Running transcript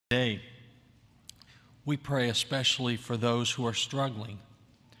Today, we pray especially for those who are struggling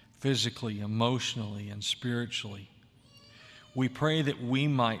physically, emotionally, and spiritually. We pray that we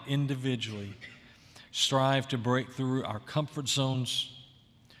might individually strive to break through our comfort zones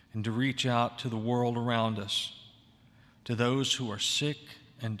and to reach out to the world around us, to those who are sick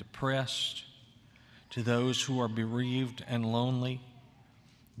and depressed, to those who are bereaved and lonely,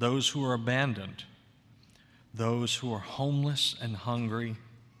 those who are abandoned, those who are homeless and hungry,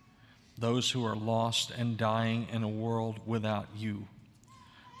 those who are lost and dying in a world without you.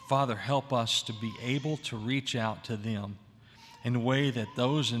 Father, help us to be able to reach out to them in a way that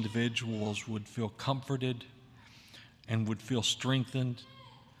those individuals would feel comforted and would feel strengthened,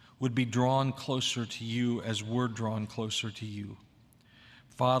 would be drawn closer to you as we're drawn closer to you.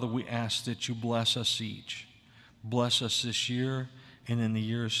 Father, we ask that you bless us each. Bless us this year and in the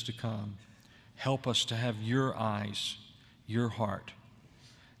years to come. Help us to have your eyes, your heart.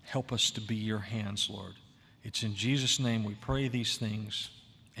 Help us to be your hands, Lord. It's in Jesus' name we pray these things.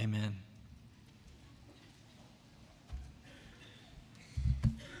 Amen.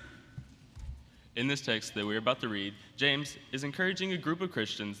 In this text that we're about to read, James is encouraging a group of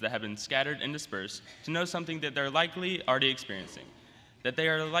Christians that have been scattered and dispersed to know something that they're likely already experiencing, that they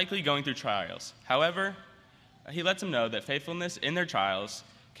are likely going through trials. However, he lets them know that faithfulness in their trials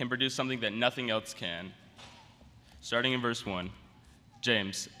can produce something that nothing else can. Starting in verse 1,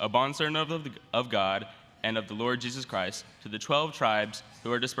 James, a bondservant of God and of the Lord Jesus Christ, to the 12 tribes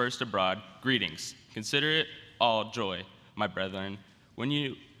who are dispersed abroad, greetings. Consider it all joy, my brethren, when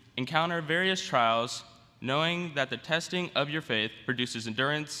you encounter various trials, knowing that the testing of your faith produces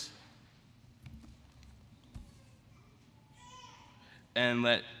endurance, and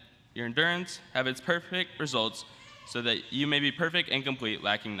let your endurance have its perfect results, so that you may be perfect and complete,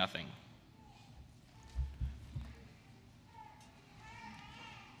 lacking nothing.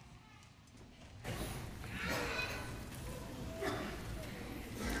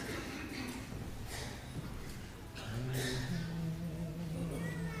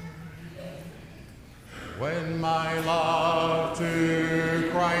 When my love to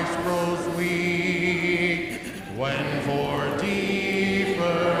Christ grows weak, when for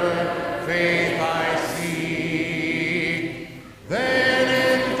deeper faith I seek,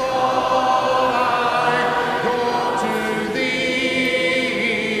 then in thought I go to thee,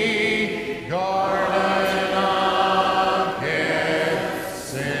 garden of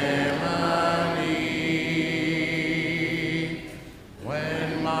Gethsemane.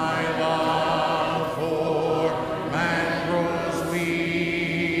 When my love for man grows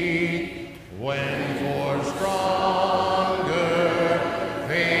weak, when for stronger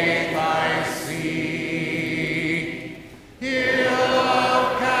faith I seek, hill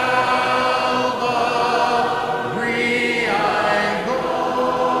of Calvary I go,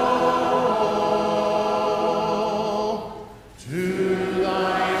 to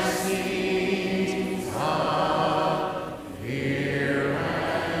thy scenes of fear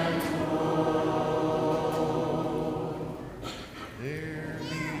and woe. There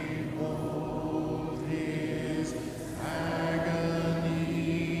behold his agony,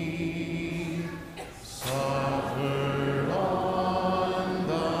 suffered on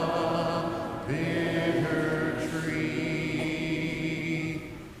the bitter tree.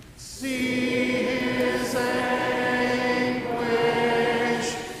 See his anguish,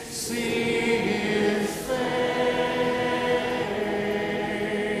 see his faith,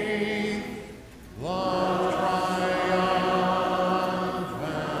 love triumphant,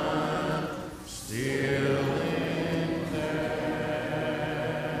 still in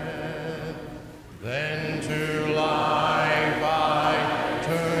death. Then to life I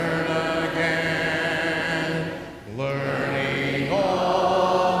turn again, learning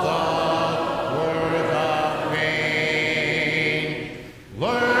all the worth of pain,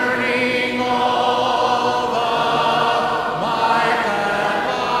 learning all the might that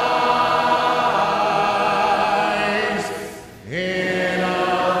lies in a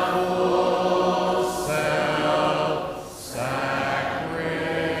full self-sacrifice.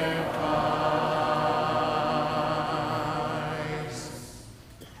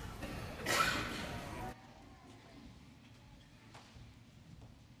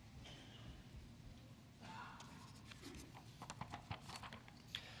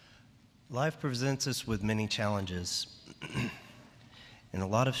 Life presents us with many challenges and a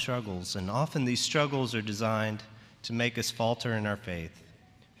lot of struggles, and often these struggles are designed to make us falter in our faith.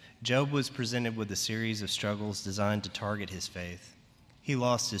 Job was presented with a series of struggles designed to target his faith. He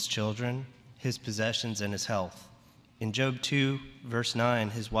lost his children, his possessions, and his health. In Job 2, verse 9,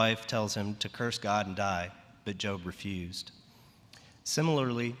 his wife tells him to curse God and die, but Job refused.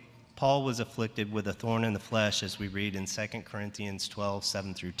 Similarly, Paul was afflicted with a thorn in the flesh, as we read in 2 Corinthians 12,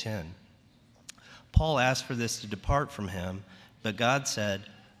 7 through 10. Paul asked for this to depart from him, but God said,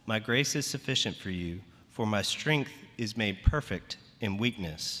 "My grace is sufficient for you, for my strength is made perfect in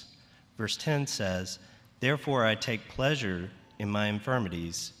weakness." Verse 10 says, "Therefore I take pleasure in my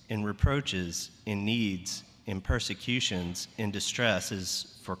infirmities, in reproaches, in needs, in persecutions, in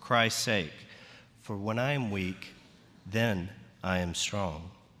distresses, for Christ's sake. For when I am weak, then I am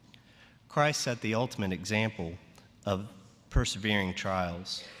strong." Christ set the ultimate example of persevering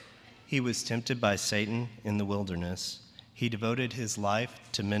trials. He was tempted by Satan in the wilderness. He devoted his life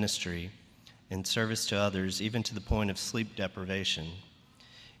to ministry and service to others, even to the point of sleep deprivation.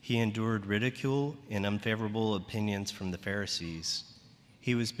 He endured ridicule and unfavorable opinions from the Pharisees.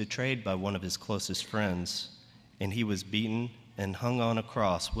 He was betrayed by one of his closest friends, and he was beaten and hung on a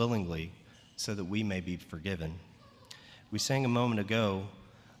cross willingly so that we may be forgiven. We sang a moment ago,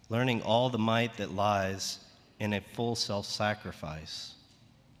 learning all the might that lies in a full self-sacrifice.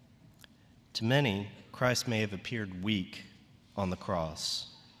 To many, Christ may have appeared weak on the cross,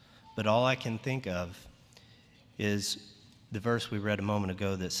 but all I can think of is the verse we read a moment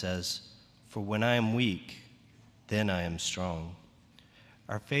ago that says, "For when I am weak, then I am strong."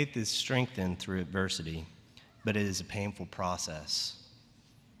 Our faith is strengthened through adversity, but it is a painful process.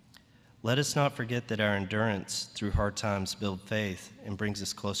 Let us not forget that our endurance through hard times builds faith and brings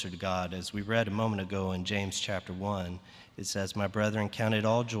us closer to God. As we read a moment ago in James chapter 1, it says, "My brethren, count it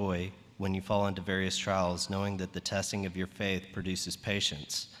all joy when you fall into various trials, knowing that the testing of your faith produces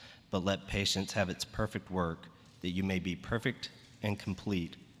patience. But let patience have its perfect work, that you may be perfect and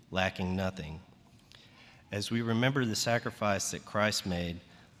complete, lacking nothing." As we remember the sacrifice that Christ made,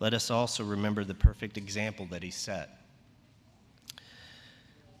 let us also remember the perfect example that he set.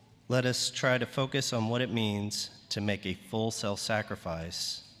 Let us try to focus on what it means to make a full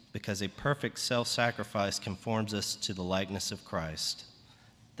self-sacrifice, because a perfect self-sacrifice conforms us to the likeness of Christ.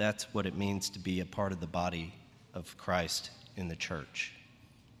 That's what it means to be a part of the body of Christ in the church.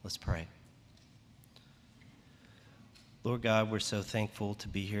 Let's pray. Lord God, we're so thankful to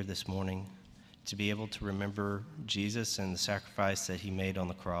be here this morning, to be able to remember Jesus and the sacrifice that he made on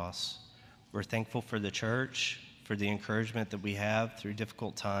the cross. We're thankful for the church, for the encouragement that we have through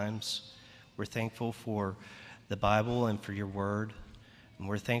difficult times. We're thankful for the Bible and for your word. And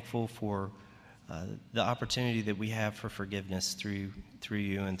we're thankful for the opportunity that we have for forgiveness through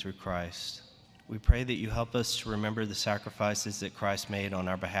you and through Christ. We pray that you help us to remember the sacrifices that Christ made on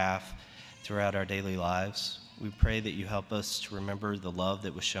our behalf throughout our daily lives. We pray that you help us to remember the love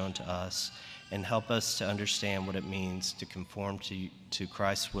that was shown to us and help us to understand what it means to conform to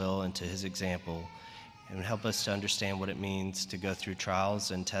Christ's will and to his example, and help us to understand what it means to go through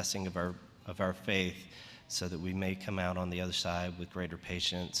trials and testing of our faith so that we may come out on the other side with greater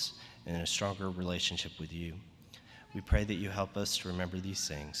patience and a stronger relationship with you. We pray that you help us to remember these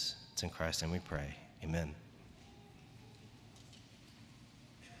things. It's in Christ's name we pray. Amen.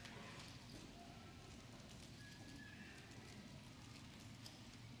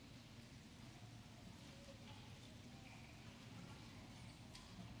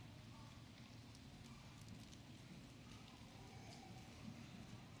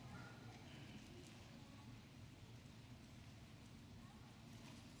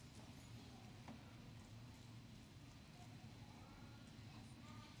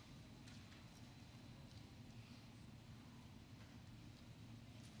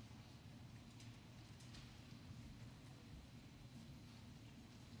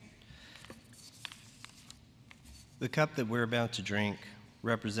 The cup that we're about to drink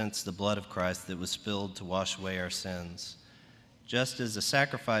represents the blood of Christ that was spilled to wash away our sins. Just as a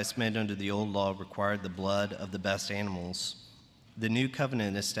sacrifice made under the old law required the blood of the best animals, the new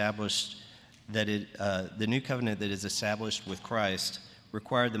covenant that is established with Christ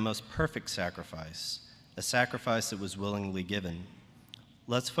required the most perfect sacrifice, a sacrifice that was willingly given.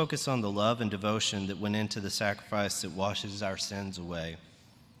 Let's focus on the love and devotion that went into the sacrifice that washes our sins away.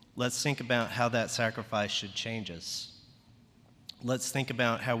 Let's think about how that sacrifice should change us. Let's think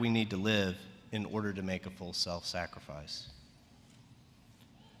about how we need to live in order to make a full self-sacrifice.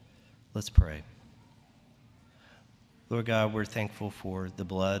 Let's pray. Lord God, we're thankful for the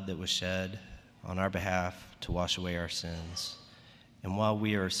blood that was shed on our behalf to wash away our sins. And while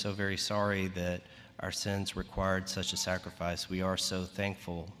we are so very sorry that our sins required such a sacrifice, we are so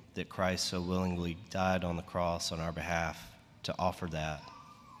thankful that Christ so willingly died on the cross on our behalf to offer that.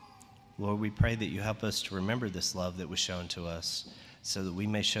 Lord, we pray that you help us to remember this love that was shown to us so that we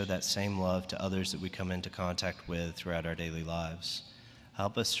may show that same love to others that we come into contact with throughout our daily lives.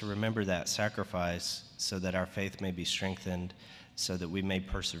 Help us to remember that sacrifice so that our faith may be strengthened, so that we may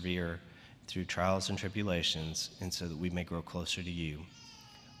persevere through trials and tribulations, and so that we may grow closer to you.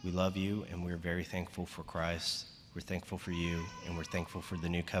 We love you, and we're very thankful for Christ. We're thankful for you, and we're thankful for the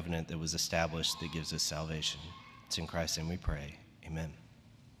new covenant that was established that gives us salvation. It's in Christ's name we pray. Amen.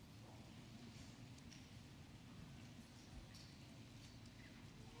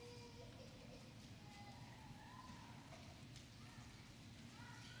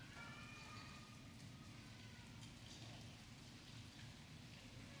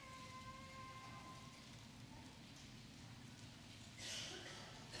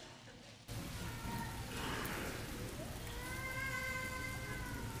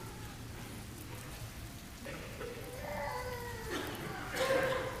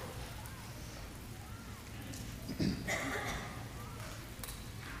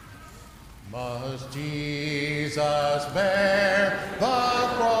 Must Jesus bear the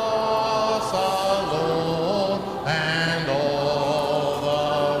cross alone, and all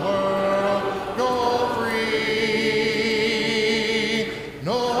the world go free?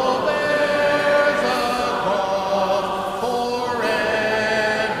 No, there's a cross for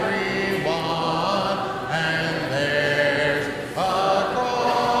everyone, and there's a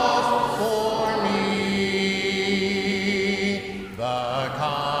cross for me. The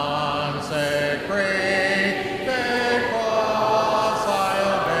consecrated cross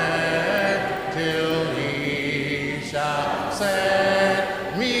I'll bear till He shall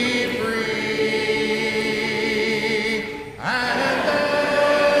set me free, and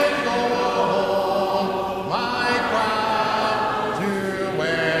then go home my crown to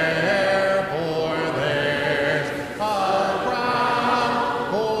wear, for there's a crown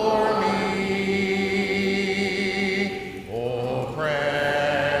for me. Oh,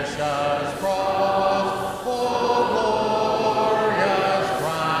 precious cross, oh, glorious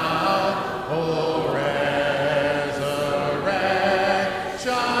crown, oh, resurrection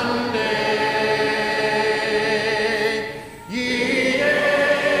day. Ye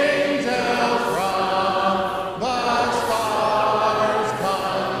angels from the stars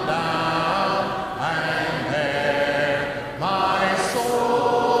come down, and bear my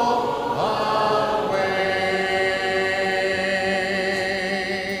soul away.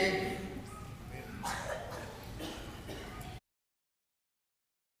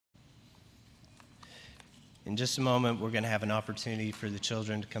 In just a moment, we're going to have an opportunity for the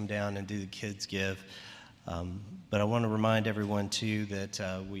children to come down and do the Kids Give. But I want to remind everyone, too, that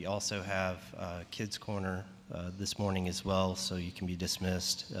we also have Kids Corner this morning as well, so you can be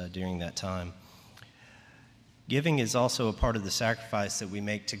dismissed during that time. Giving is also a part of the sacrifice that we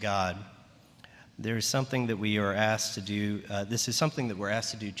make to God. There is something that we are asked to do. This is something that we're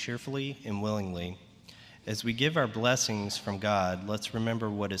asked to do cheerfully and willingly. As we give our blessings from God, let's remember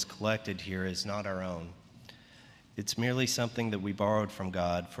what is collected here is not our own. It's merely something that we borrowed from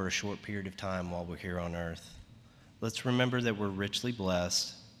God for a short period of time while we're here on earth. Let's remember that we're richly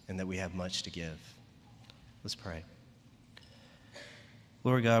blessed and that we have much to give. Let's pray.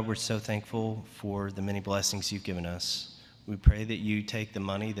 Lord God, we're so thankful for the many blessings you've given us. We pray that you take the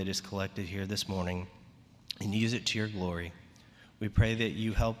money that is collected here this morning and use it to your glory. We pray that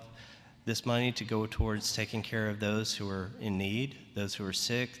you help this money to go towards taking care of those who are in need, those who are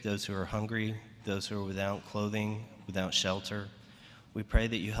sick, those who are hungry, those who are without clothing, without shelter. We pray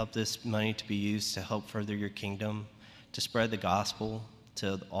that you help this money to be used to help further your kingdom, to spread the gospel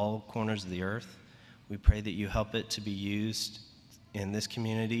to all corners of the earth. We pray that you help it to be used in this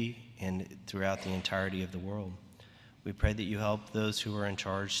community and throughout the entirety of the world. We pray that you help those who are in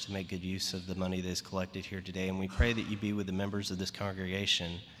charge to make good use of the money that is collected here today. And we pray that you be with the members of this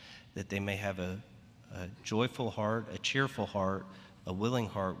congregation, that they may have a joyful heart, a cheerful heart, a willing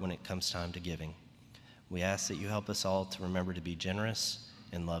heart when it comes time to giving. We ask that you help us all to remember to be generous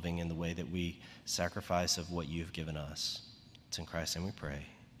and loving in the way that we sacrifice of what you've given us. It's in Christ's name we pray.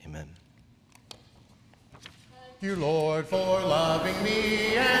 Amen. Thank you, Lord, for loving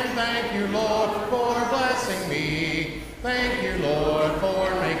me, and thank you, Lord, for blessing me. Thank you, Lord, for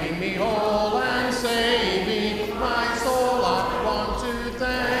making me whole and saving my soul. I want to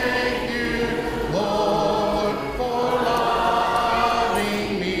thank you, Lord, for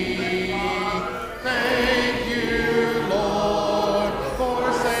loving me. Thank you, Lord,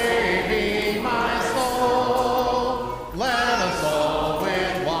 for saving my soul. Let us all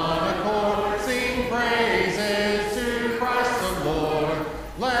with one accord sing praises to Christ the Lord.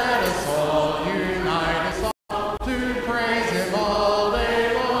 Let us all unite us all to praise him all.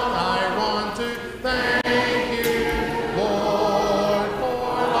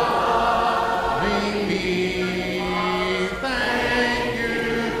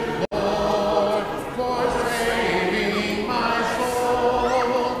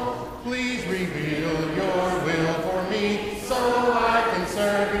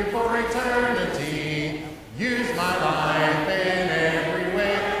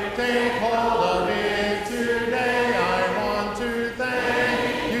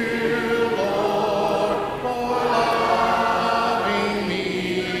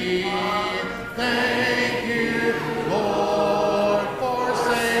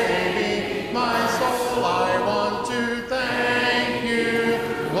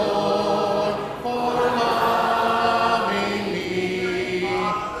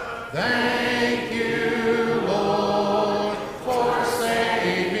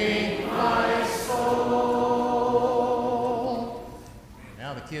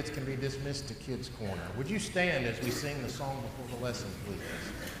 the kids can be dismissed to Kids Corner. Would you stand as we sing the song before the lesson, please?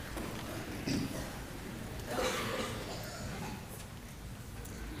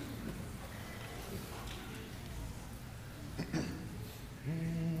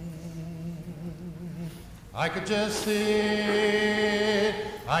 I could just sit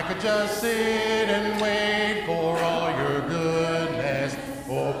and wait for all your goodness,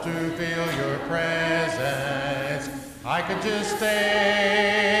 hope to feel your presence. I could just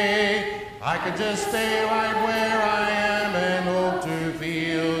stay right where I am and hope to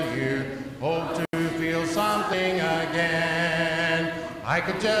feel you, hope to feel something again. I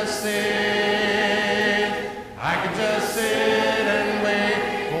could just sit and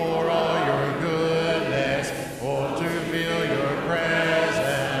wait for all your goodness, hope to feel your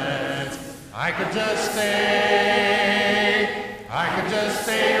presence. I could just stay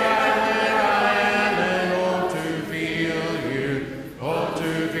right where I am and hope to feel you, hope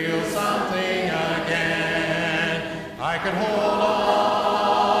to feel something again. I could hold on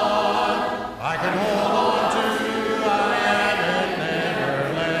to who I am and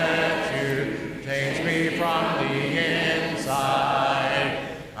never let you change me from the inside.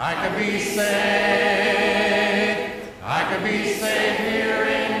 I could be safe here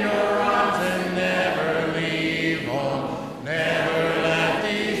in your arms and never leave home, never let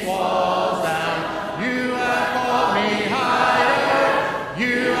these walls down. You have called me higher,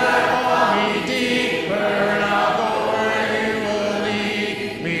 you have called me deeper, and I'll go where you will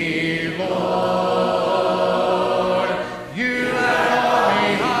lead me, Lord. You have called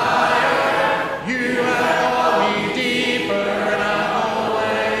me higher, you have called me deeper, and I'll go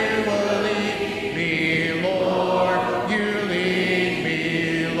where you will lead me, Lord. You lead me,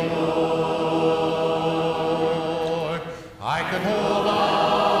 Lord. I could hold on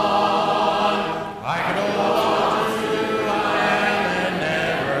to who I am and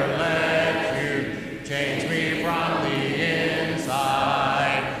never let you change me from the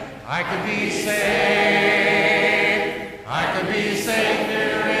inside. I could be safe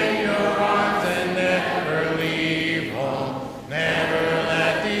here in your arms and never leave home, never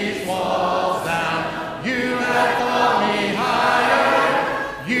let these walls down. You have called me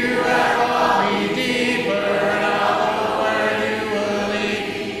higher, you have called me deeper, and I'll go where you will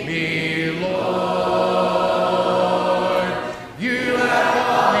lead me, Lord. You have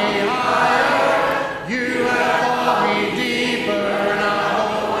called me higher, you have called me deeper, and I'll go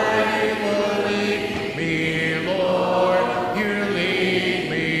where you will lead me, Lord. You lead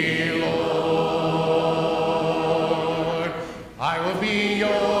me, Lord. I will be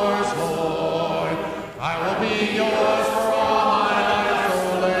yours, Lord. I will be yours for all my life,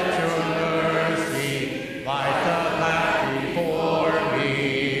 so let your mercy light the path before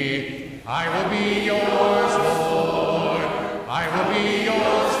me. I will be yours, Lord. I will be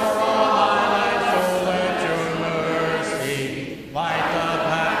yours for all my life, so let your mercy light the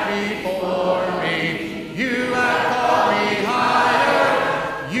path before me. You have called me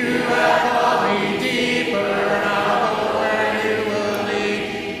higher, you have called me deeper, and I'll go where you will lead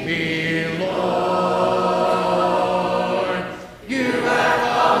me, Lord. You have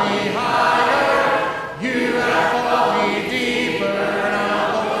called me higher, you have called me deeper, and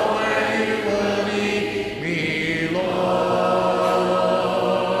I'll go where you will lead me, Lord.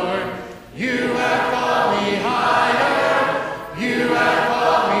 You have called me higher, you have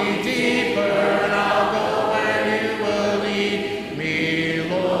called me deeper, and I'll go where you will lead me,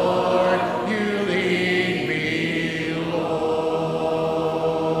 Lord. You lead me, Lord.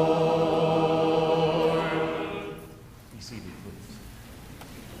 Be seated, please.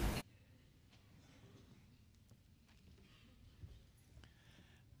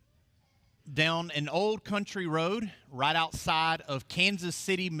 Down an old country road right outside of Kansas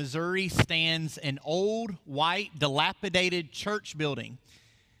City, Missouri, stands an old, white, dilapidated church building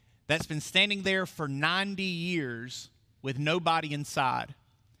that's been standing there for 90 years with nobody inside.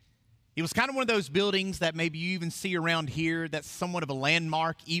 It was kind of one of those buildings that maybe you even see around here that's somewhat of a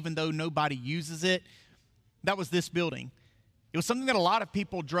landmark, even though nobody uses it. That was this building. It was something that a lot of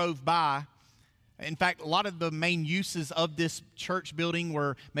people drove by. In fact, a lot of the main uses of this church building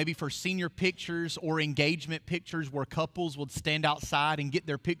were maybe for senior pictures or engagement pictures where couples would stand outside and get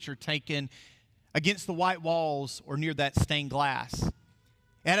their picture taken against the white walls or near that stained glass. It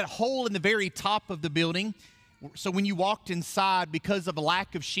had a hole in the very top of the building, so when you walked inside, because of a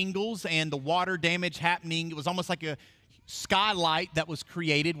lack of shingles and the water damage happening, it was almost like a skylight that was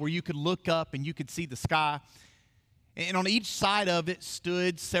created where you could look up and you could see the sky. And on each side of it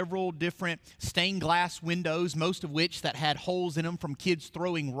stood several different stained glass windows, most of which that had holes in them from kids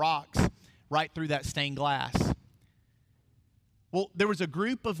throwing rocks right through that stained glass. Well, there was a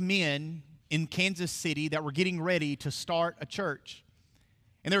group of men in Kansas City that were getting ready to start a church.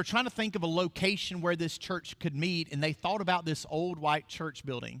 And they were trying to think of a location where this church could meet, and they thought about this old white church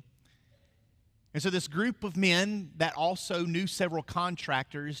building. And so this group of men that also knew several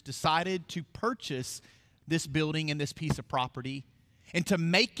contractors decided to purchase this building and this piece of property and to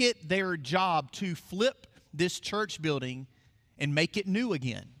make it their job to flip this church building and make it new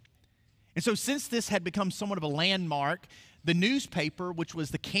again. And so since this had become somewhat of a landmark, the newspaper, which was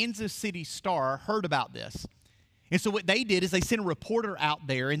the Kansas City Star, heard about this. And so what they did is they sent a reporter out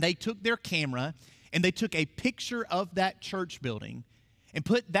there, and they took their camera and they took a picture of that church building and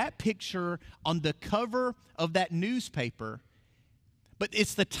put that picture on the cover of that newspaper. But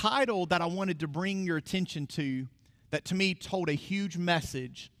it's the title that I wanted to bring your attention to that to me told a huge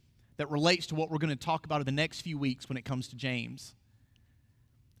message that relates to what we're going to talk about in the next few weeks when it comes to James.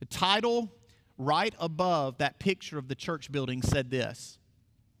 The title right above that picture of the church building said this: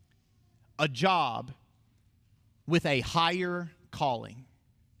 a job with a higher calling.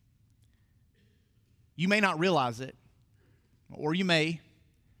 You may not realize it, or you may,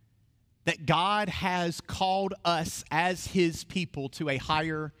 that God has called us as His people to a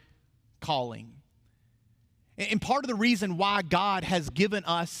higher calling. And part of the reason why God has given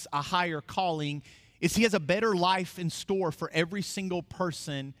us a higher calling is He has a better life in store for every single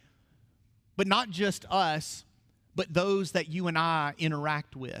person, but not just us, but those that you and I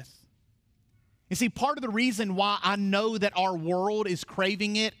interact with. And see, part of the reason why I know that our world is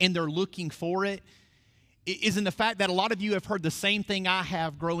craving it and they're looking for it is in the fact that a lot of you have heard the same thing I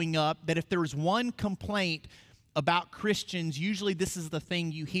have growing up, that if there's one complaint about Christians, usually this is the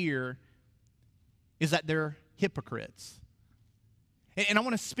thing you hear, is that they're hypocrites. And I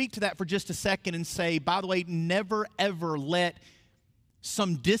want to speak to that for just a second and say, by the way, never ever let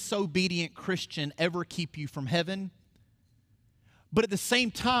some disobedient Christian ever keep you from heaven. But at the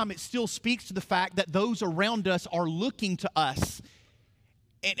same time, it still speaks to the fact that those around us are looking to us,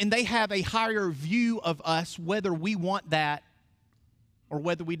 and they have a higher view of us, whether we want that or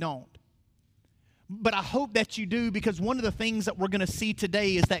whether we don't. But I hope that you do, because one of the things that we're going to see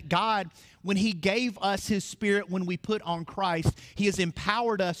today is that God, when He gave us His Spirit, when we put on Christ, He has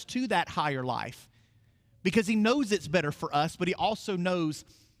empowered us to that higher life. Because He knows it's better for us, but He also knows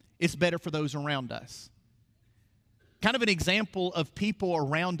it's better for those around us. Kind of an example of people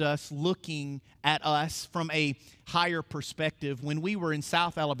around us looking at us from a higher perspective. When we were in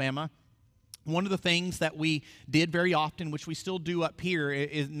South Alabama, one of the things that we did very often, which we still do up here,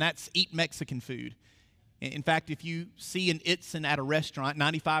 and that's eat Mexican food. In fact, if you see an Itson at a restaurant,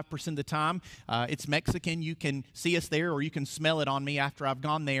 95% of the time, it's Mexican. You can see us there, or you can smell it on me after I've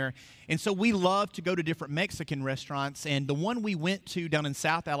gone there. And so we love to go to different Mexican restaurants. And the one we went to down in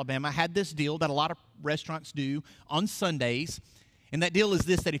South Alabama had this deal that a lot of restaurants do on Sundays. And that deal is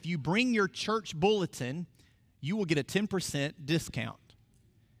this, that if you bring your church bulletin, you will get a 10% discount.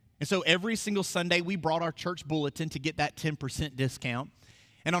 And so every single Sunday, we brought our church bulletin to get that 10% discount.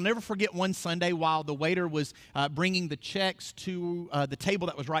 And I'll never forget one Sunday while the waiter was bringing the checks to the table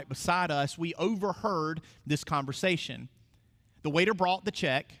that was right beside us, we overheard this conversation. The waiter brought the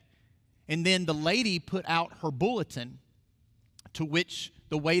check, and then the lady put out her bulletin, to which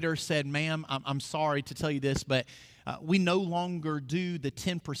the waiter said, "Ma'am, I'm sorry to tell you this, but we no longer do the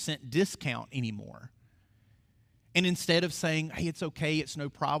 10% discount anymore." And instead of saying, "Hey, it's okay, it's no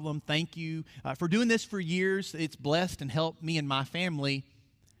problem, thank you for doing this for years, it's blessed and helped me and my family,"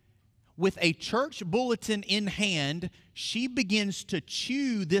 with a church bulletin in hand, she begins to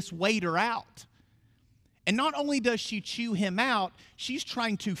chew this waiter out. And not only does she chew him out, she's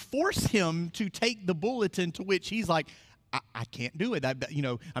trying to force him to take the bulletin, to which he's like, I can't do it.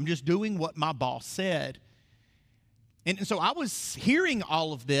 I'm just doing what my boss said. And so I was hearing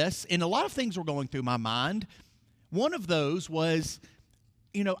all of this, and a lot of things were going through my mind. One of those was,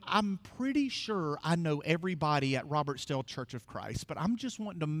 I'm pretty sure I know everybody at Robertsdale Church of Christ, but I'm just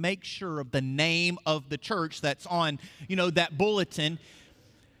wanting to make sure of the name of the church that's on, that bulletin.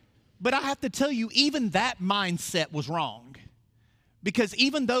 But I have to tell you, even that mindset was wrong. Because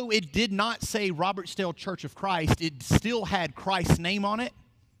even though it did not say Robertsdale Church of Christ, it still had Christ's name on it.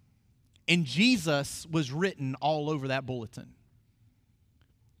 And Jesus was written all over that bulletin.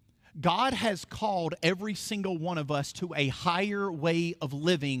 God has called every single one of us to a higher way of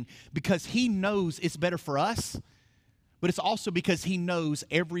living because He knows it's better for us, but it's also because He knows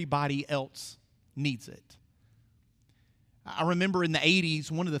everybody else needs it. I remember in the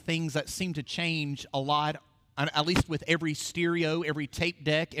 80s, one of the things that seemed to change a lot, at least with every stereo, every tape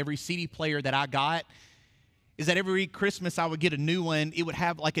deck, every CD player that I got, is that every Christmas I would get a new one. It would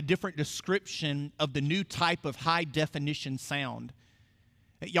have like a different description of the new type of high definition sound.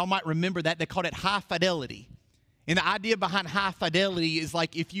 Y'all might remember that. They called it high fidelity. And the idea behind high fidelity is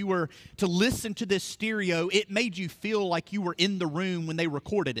like if you were to listen to this stereo, it made you feel like you were in the room when they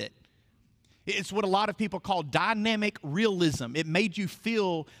recorded it. It's what a lot of people call dynamic realism. It made you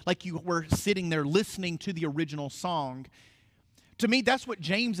feel like you were sitting there listening to the original song. To me, that's what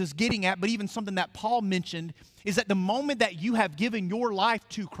James is getting at, but even something that Paul mentioned is that the moment that you have given your life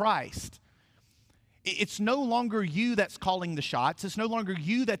to Christ, it's no longer you that's calling the shots. It's no longer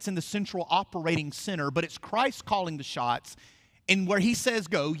you that's in the central operating center, but it's Christ calling the shots. And where he says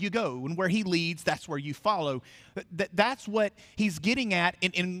go, you go. And where he leads, that's where you follow. That's what he's getting at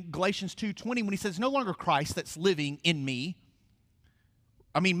in Galatians 2:20 when he says, no longer Christ that's living in me.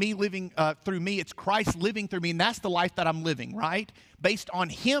 I mean, me living through me. It's Christ living through me, and that's the life that I'm living, right? Based on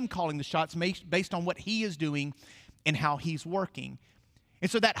him calling the shots, based on what he is doing and how he's working. And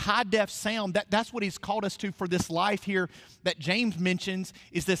so that high-def sound, that's what he's called us to for this life here that James mentions,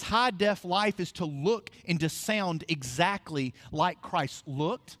 is this high-def life is to look and to sound exactly like Christ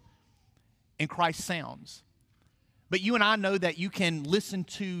looked and Christ sounds. But you and I know that you can listen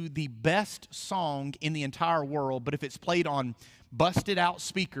to the best song in the entire world, but if it's played on busted-out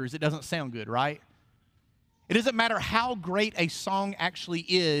speakers, it doesn't sound good, right? It doesn't matter how great a song actually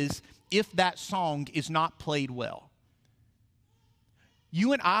is if that song is not played well.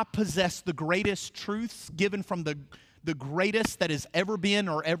 You and I possess the greatest truths given from the greatest that has ever been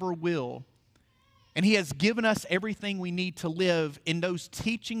or ever will. And he has given us everything we need to live. And those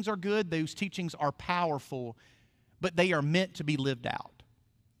teachings are good. Those teachings are powerful. But they are meant to be lived out.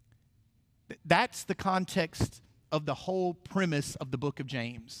 That's the context of the whole premise of the book of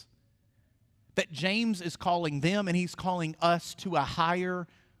James. That James is calling them and he's calling us to a higher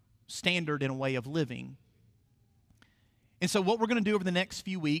standard and a way of living. And so what we're going to do over the next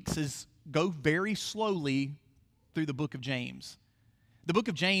few weeks is go very slowly through the book of James. The book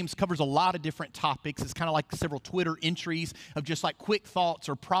of James covers a lot of different topics. It's kind of like several Twitter entries of just like quick thoughts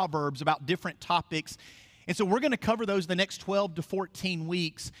or proverbs about different topics. And so we're going to cover those the next 12 to 14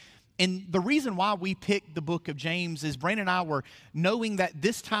 weeks. And the reason why we picked the book of James is Brandon and I were knowing that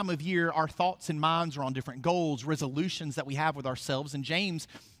this time of year our thoughts and minds are on different goals, resolutions that we have with ourselves. And James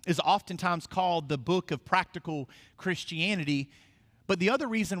is oftentimes called the book of practical Christianity. But the other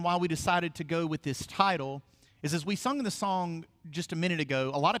reason why we decided to go with this title is, as we sung in the song just a minute ago,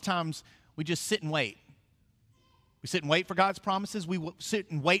 a lot of times we just sit and wait. We sit and wait for God's promises. We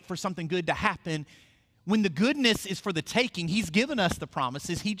sit and wait for something good to happen. When the goodness is for the taking, he's given us the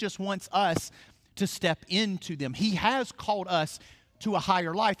promises. He just wants us to step into them. He has called us to a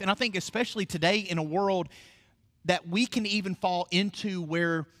higher life. And I think especially today in a world that we can even fall into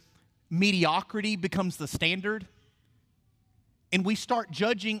where mediocrity becomes the standard, and we start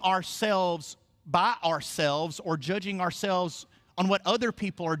judging ourselves by ourselves or judging ourselves on what other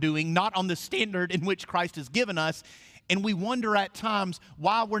people are doing, not on the standard in which Christ has given us. And we wonder at times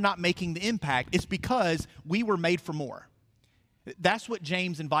why we're not making the impact. It's because we were made for more. That's what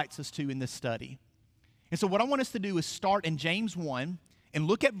James invites us to in this study. And so what I want us to do is start in James 1 and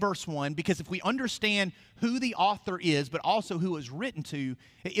look at verse 1, because if we understand who the author is, but also who it's written to,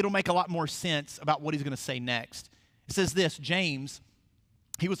 it'll make a lot more sense about what he's going to say next. It says this: James,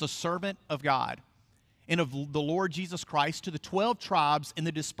 he was a servant of God and of the Lord Jesus Christ, to the 12 tribes in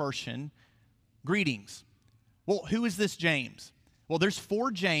the dispersion, greetings. Well, who is this James? Well, there's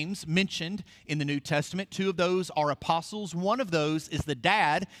 4 James mentioned in the New Testament. 2 of those are apostles. One of those is the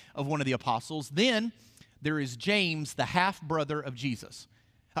dad of one of the apostles. Then there is James, the half-brother of Jesus.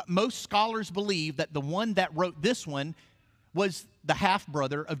 Most scholars believe that the one that wrote this one was the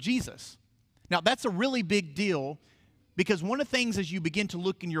half-brother of Jesus. Now, that's a really big deal, because one of the things as you begin to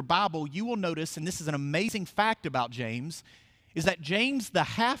look in your Bible, you will notice, and this is an amazing fact about James, is that James, the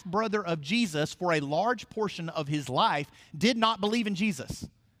half-brother of Jesus, for a large portion of his life, did not believe in Jesus.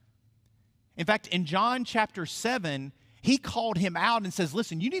 In fact, in John chapter 7, he called him out and says,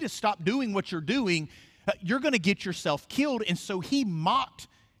 listen, you need to stop doing what you're doing. You're going to get yourself killed. And so he mocked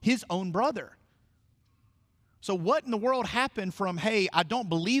his own brother. So what in the world happened from, hey, I don't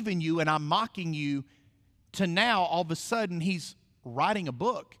believe in you and I'm mocking you, to now all of a sudden he's writing a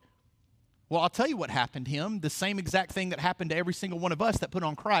book? Well, I'll tell you what happened to him. The same exact thing that happened to every single one of us that put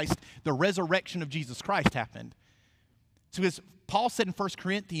on Christ. The resurrection of Jesus Christ happened. So as Paul said in 1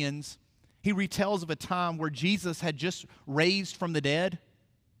 Corinthians, he retells of a time where Jesus had just raised from the dead.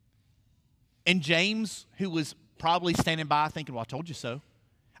 And James, who was probably standing by thinking, well, I told you so.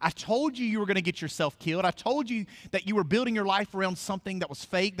 I told you were going to get yourself killed. I told you that you were building your life around something that was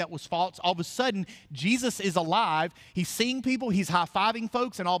fake, that was false. All of a sudden, Jesus is alive. He's seeing people. He's high-fiving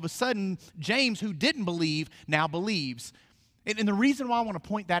folks. And all of a sudden, James, who didn't believe, now believes. And the reason why I want to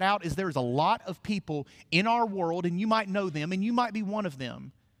point that out is there's a lot of people in our world, and you might know them, and you might be one of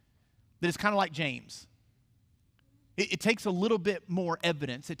them, that is kind of like James. It takes a little bit more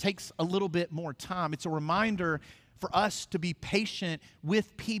evidence. It takes a little bit more time. It's a reminder for us to be patient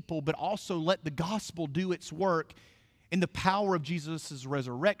with people, but also let the gospel do its work, and the power of Jesus'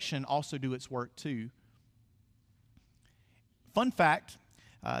 resurrection also do its work too. Fun fact,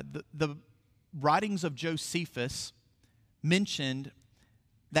 the writings of Josephus mentioned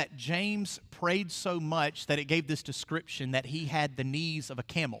that James prayed so much that it gave this description that he had the knees of a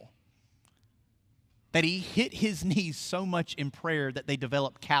camel. That he hit his knees so much in prayer that they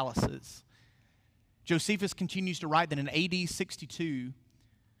developed calluses. Josephus continues to write that in AD 62,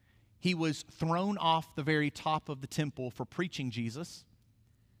 he was thrown off the very top of the temple for preaching Jesus.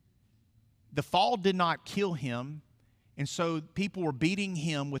 The fall did not kill him, and so people were beating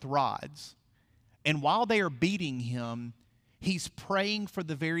him with rods. And while they are beating him, he's praying for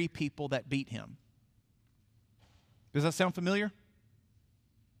the very people that beat him. Does that sound familiar?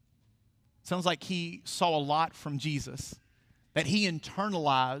 Sounds like he saw a lot from Jesus, that he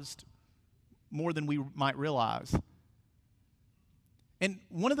internalized more than we might realize. And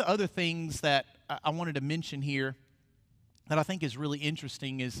one of the other things that I wanted to mention here that I think is really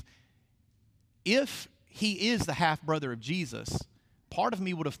interesting is if he is the half-brother of Jesus, part of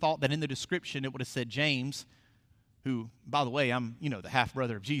me would have thought that in the description it would have said James, who, by the way, I'm, the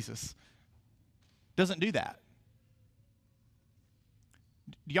half-brother of Jesus, doesn't do that.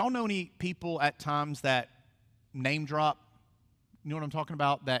 Do y'all know any people at times that name drop? You know what I'm talking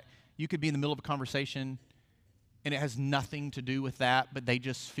about? That you could be in the middle of a conversation and it has nothing to do with that, but they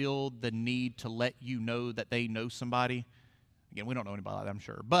just feel the need to let you know that they know somebody. Again, we don't know anybody like that, I'm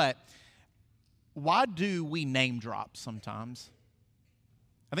sure. But why do we name drop sometimes?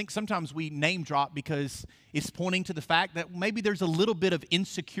 I think sometimes we name drop because it's pointing to the fact that maybe there's a little bit of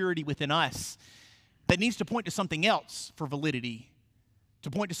insecurity within us that needs to point to something else for validity, to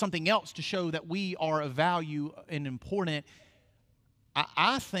point to something else to show that we are of value and important.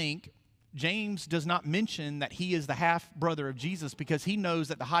 I think James does not mention that he is the half-brother of Jesus because he knows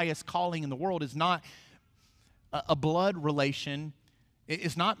that the highest calling in the world is not a blood relation.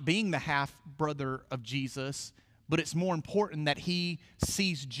 It's not being the half-brother of Jesus, but it's more important that he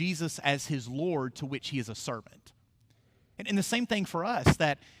sees Jesus as his Lord to which he is a servant. And the same thing for us,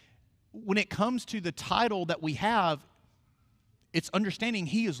 that when it comes to the title that we have, it's understanding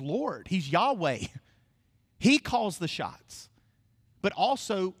he is Lord. He's Yahweh. He calls the shots. But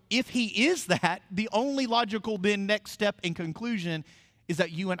also, if he is that, the only logical then next step in conclusion is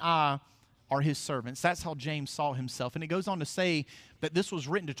that you and I are his servants. That's how James saw himself. And it goes on to say that this was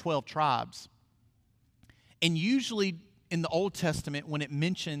written to 12 tribes. And usually in the Old Testament, when it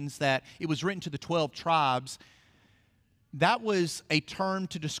mentions that it was written to the 12 tribes, that was a term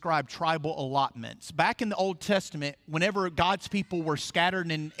to describe tribal allotments. Back in the Old Testament, whenever God's people were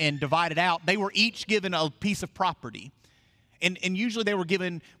scattered and divided out, they were each given a piece of property. And usually they were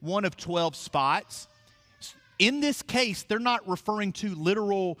given one of 12 spots. In this case, they're not referring to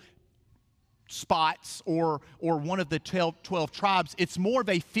literal spots or one of the 12 tribes. It's more of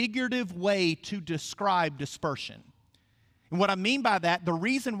a figurative way to describe dispersion. And what I mean by that, the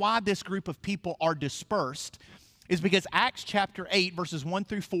reason why this group of people are dispersed is because Acts chapter 8, verses 1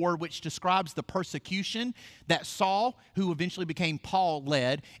 through 4, which describes the persecution that Saul, who eventually became Paul,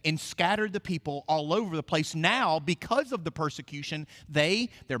 led and scattered the people all over the place. Now, because of the persecution, they,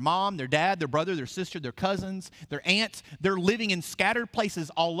 their mom, their dad, their brother, their sister, their cousins, their aunts, they're living in scattered places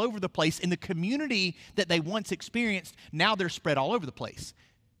all over the place. In the community that they once experienced, now they're spread all over the place.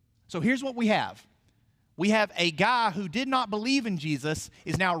 So here's what we have. We have a guy who did not believe in Jesus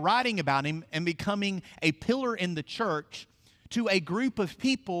is now writing about him and becoming a pillar in the church to a group of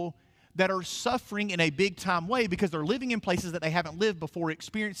people that are suffering in a big-time way because they're living in places that they haven't lived before,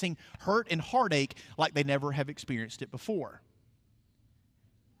 experiencing hurt and heartache like they never have experienced it before.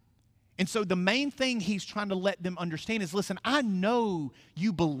 And so the main thing he's trying to let them understand is, listen, I know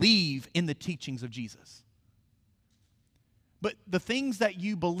you believe in the teachings of Jesus. But the things that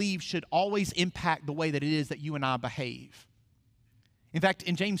you believe should always impact the way that it is that you and I behave. In fact,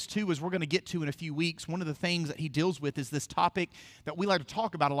 in James 2, as we're going to get to in a few weeks, one of the things that he deals with is this topic that we like to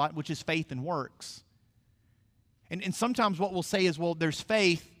talk about a lot, which is faith and works. And sometimes what we'll say is, well, there's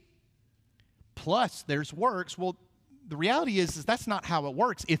faith plus there's works. Well, the reality is that's not how it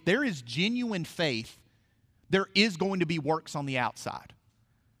works. If there is genuine faith, there is going to be works on the outside.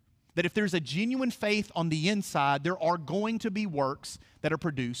 that if there's a genuine faith on the inside, there are going to be works that are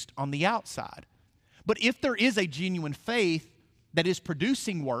produced on the outside. But if there is a genuine faith that is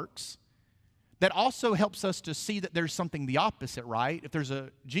producing works, that also helps us to see that there's something the opposite, right? If there's a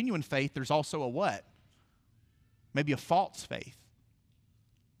genuine faith, there's also a what? Maybe a false faith.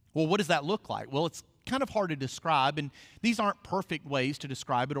 Well, what does that look like? Well, it's kind of hard to describe, and these aren't perfect ways to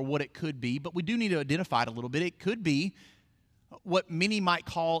describe it or what it could be, but we do need to identify it a little bit. It could be what many might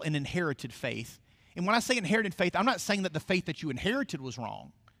call an inherited faith. And when I say inherited faith, I'm not saying that the faith that you inherited was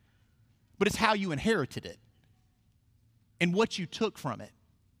wrong, but it's how you inherited it and what you took from it.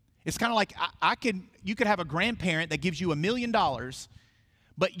 It's kind of like you could have a grandparent that gives you $1 million,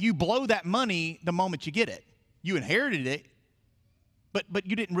 but you blow that money the moment you get it. You inherited it, but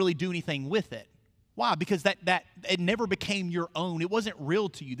you didn't really do anything with it. Why? Because that it never became your own. It wasn't real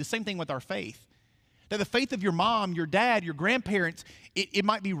to you. The same thing with our faith. That the faith of your mom, your dad, your grandparents, it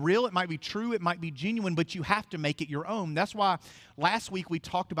might be real, it might be true, it might be genuine, but you have to make it your own. That's why last week we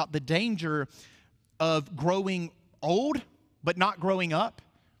talked about the danger of growing old but not growing up.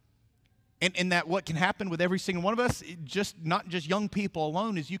 And that what can happen with every single one of us, not just young people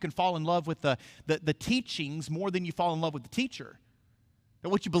alone, is you can fall in love with the teachings more than you fall in love with the teacher. That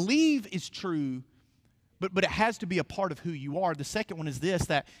what you believe is true, but it has to be a part of who you are. The second one is this,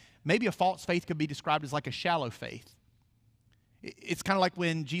 that maybe a false faith could be described as like a shallow faith. It's kind of like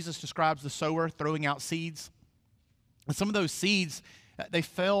when Jesus describes the sower throwing out seeds. And some of those seeds, they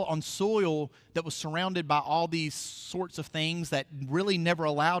fell on soil that was surrounded by all these sorts of things that really never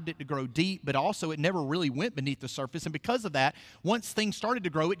allowed it to grow deep, but also it never really went beneath the surface. And because of that, once things started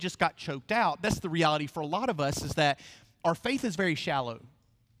to grow, it just got choked out. That's the reality for a lot of us, is that our faith is very shallow.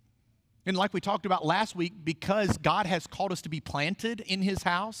 And like we talked about last week, because God has called us to be planted in His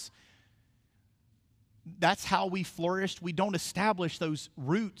house, that's how we flourished. We don't establish those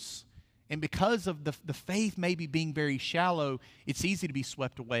roots. And because of the faith maybe being very shallow, it's easy to be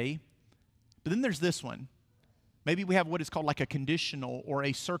swept away. But then there's this one. Maybe we have what is called like a conditional or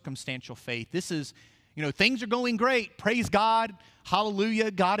a circumstantial faith. This is, things are going great. Praise God.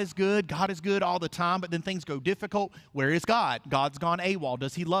 Hallelujah. God is good all the time. But then things go difficult. Where is God? God's gone AWOL.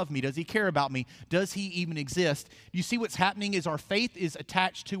 Does He love me? Does He care about me? Does He even exist? You see what's happening is our faith is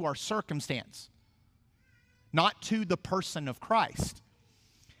attached to our circumstance, not to the person of Christ.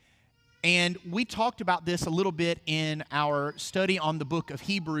 And we talked about this a little bit in our study on the book of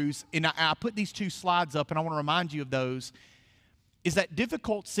Hebrews. And I put these two slides up, and I want to remind you of those, is that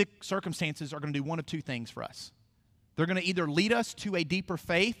difficult circumstances are going to do one of two things for us. They're going to either lead us to a deeper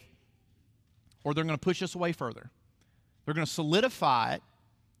faith, or they're going to push us away further. They're going to solidify it,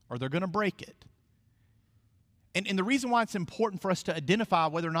 or they're going to break it. And the reason why it's important for us to identify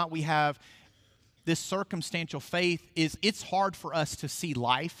whether or not we have this circumstantial faith is it's hard for us to see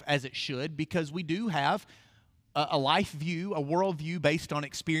life as it should, because we do have a life view, a world view based on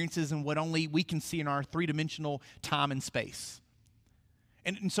experiences and what only we can see in our three-dimensional time and space.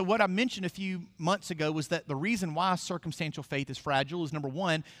 And so what I mentioned a few months ago was that the reason why circumstantial faith is fragile is, number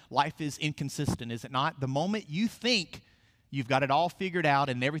one, life is inconsistent, is it not? The moment you think you've got it all figured out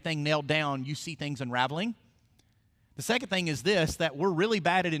and everything nailed down, you see things unraveling. The second thing is this, that we're really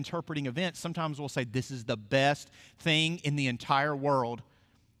bad at interpreting events. Sometimes we'll say, this is the best thing in the entire world.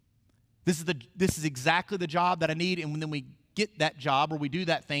 This is exactly the job that I need, and then we get that job or we do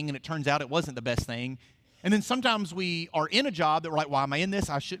that thing and it turns out it wasn't the best thing. And then sometimes we are in a job that we're like, why am I in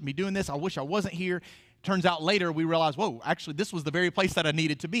this? I shouldn't be doing this. I wish I wasn't here. Turns out later we realize, whoa, actually this was the very place that I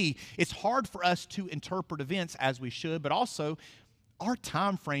needed to be. It's hard for us to interpret events as we should, but also our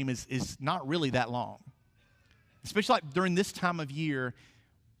time frame is not really that long. Especially like during this time of year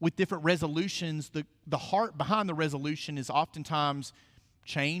with different resolutions, the heart behind the resolution is oftentimes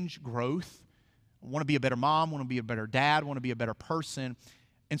change, growth. I want to be a better mom, want to be a better dad, want to be a better person.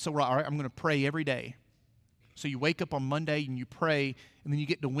 And so we're like, all right, I'm going to pray every day. So you wake up on Monday and you pray, and then you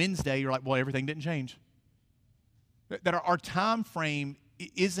get to Wednesday, you're like, well, everything didn't change. That our time frame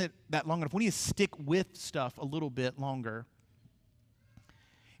isn't that long enough. We need to stick with stuff a little bit longer.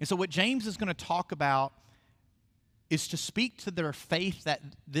 And so what James is going to talk about is to speak to their faith that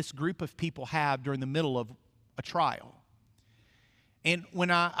this group of people have during the middle of a trial. And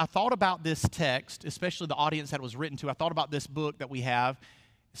when I thought about this text, especially the audience that it was written to, I thought about this book that we have.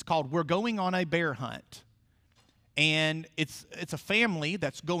 It's called We're Going on a Bear Hunt. And it's a family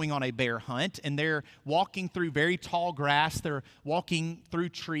that's going on a bear hunt, and they're walking through very tall grass. They're walking through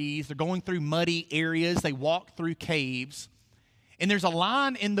trees. They're going through muddy areas. They walk through caves. And there's a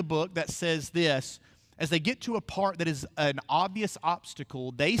line in the book that says this: as they get to a part that is an obvious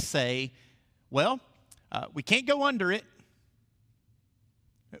obstacle, they say, well, we can't go under it.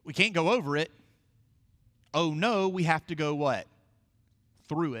 we can't go over it. Oh no, we have to go what?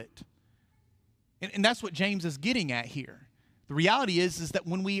 Through it. And that's what James is getting at here. The reality is that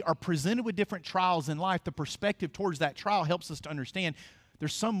when we are presented with different trials in life, the perspective towards that trial helps us to understand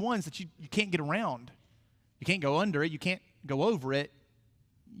there's some ones that you can't get around. You can't go under it. You can't go over it.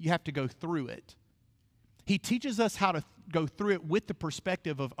 You have to go through it. He teaches us how to go through it with the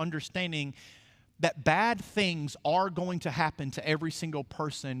perspective of understanding that bad things are going to happen to every single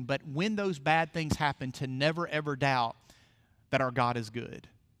person, but when those bad things happen, to never ever doubt that our God is good.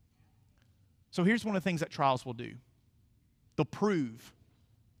 So here's one of the things that trials will do. They'll prove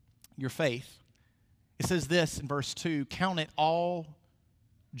your faith. It says this in verse 2, count it all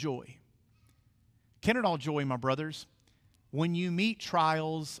joy. Count it all joy, my brothers, when you meet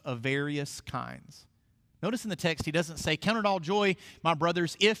trials of various kinds. Notice in the text, he doesn't say, count it all joy, my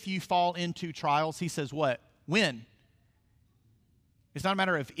brothers, if you fall into trials. He says what? When. It's not a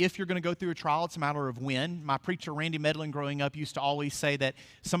matter of if you're going to go through a trial, it's a matter of when. My preacher, Randy Medlin, growing up, used to always say that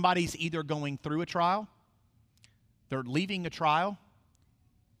somebody's either going through a trial, they're leaving a trial,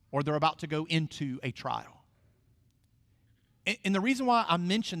 or they're about to go into a trial. And the reason why I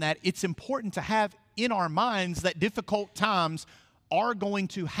mention that, it's important to have in our minds that difficult times are going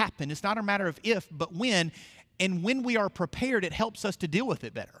to happen. It's not a matter of if, but when. And when we are prepared, it helps us to deal with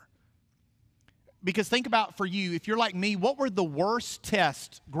it better. Because think about for you, if you're like me, what were the worst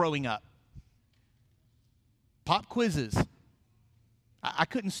tests growing up? Pop quizzes. I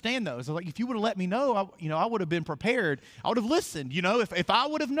couldn't stand those. I was like, if you would have let me know, I would have been prepared. I would have listened. If I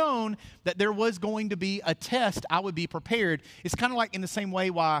would have known that there was going to be a test, I would be prepared. It's kind of like in the same way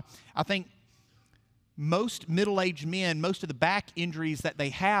why I think most middle-aged men, most of the back injuries that they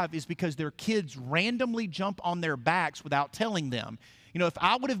have is because their kids randomly jump on their backs without telling them. If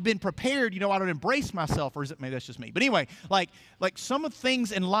I would have been prepared, I would embrace myself, or is it maybe that's just me? But anyway, like some of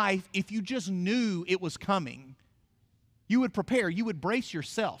things in life, if you just knew it was coming, you would prepare, you would brace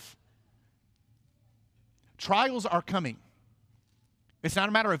yourself. Trials are coming. It's not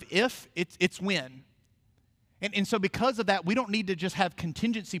a matter of if, it's when. And so because of that, we don't need to just have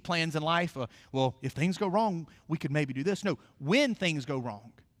contingency plans in life. Well, if things go wrong, we could maybe do this. No, when things go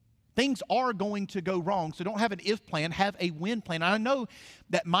wrong. Things are going to go wrong, so don't have an if plan, have a when plan. I know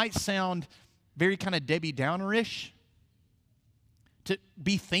that might sound very kind of Debbie Downer-ish to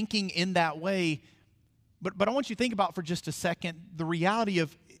be thinking in that way, but I want you to think about for just a second the reality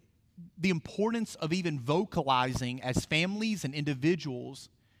of the importance of even vocalizing as families and individuals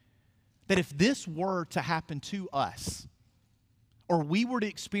that if this were to happen to us, or we were to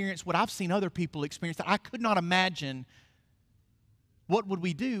experience what I've seen other people experience, that I could not imagine, what would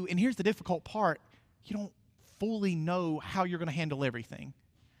we do? And here's the difficult part. You don't fully know how you're going to handle everything.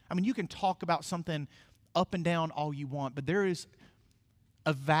 I mean, you can talk about something up and down all you want, but there is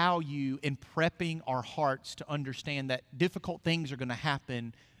a value in prepping our hearts to understand that difficult things are going to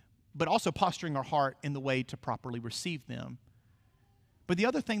happen, but also posturing our heart in the way to properly receive them. But the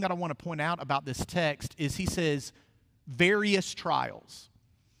other thing that I want to point out about this text is he says various trials.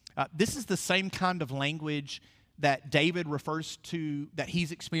 This is the same kind of language that David refers to, that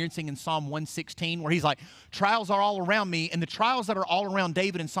he's experiencing in Psalm 116, where he's like, trials are all around me. And the trials that are all around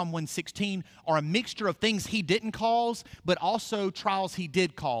David in Psalm 116 are a mixture of things he didn't cause, but also trials he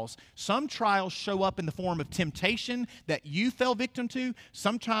did cause. Some trials show up in the form of temptation that you fell victim to.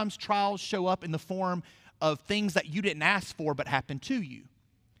 Sometimes trials show up in the form of things that you didn't ask for but happened to you.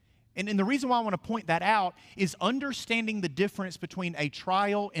 And the reason why I want to point that out is understanding the difference between a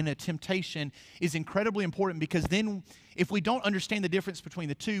trial and a temptation is incredibly important, because then if we don't understand the difference between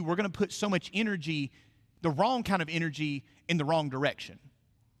the two, we're going to put so much energy, the wrong kind of energy, in the wrong direction.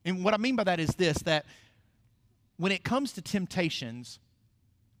 And what I mean by that is this, that when it comes to temptations,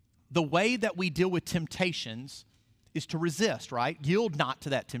 the way that we deal with temptations is to resist, right? Yield not to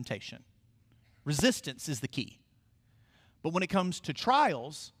that temptation. Resistance is the key. But when it comes to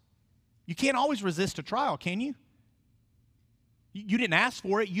trials, you can't always resist a trial, can you? You didn't ask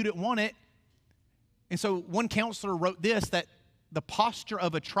for it. You didn't want it. And so one counselor wrote this, that the posture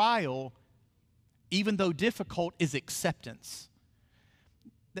of a trial, even though difficult, is acceptance.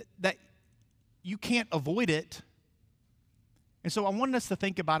 That you can't avoid it. And so I wanted us to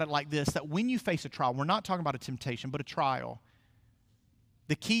think about it like this, that when you face a trial, we're not talking about a temptation, but a trial,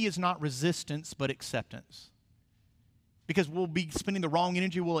 the key is not resistance, but acceptance. Because we'll be spending the wrong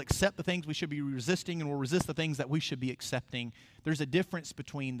energy. We'll accept the things we should be resisting, and we'll resist the things that we should be accepting. There's a difference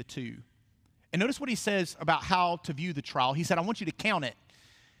between the two. And notice what he says about how to view the trial. He said, I want you to count it.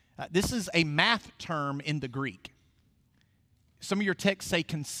 This is a math term in the Greek. Some of your texts say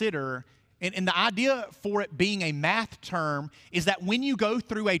consider, And the idea for it being a math term is that when you go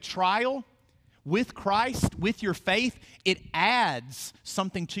through a trial with Christ, with your faith, it adds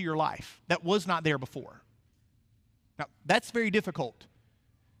something to your life that was not there before. Now, that's very difficult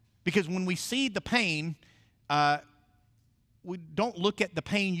because when we see the pain, we don't look at the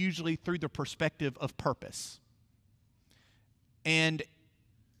pain usually through the perspective of purpose. And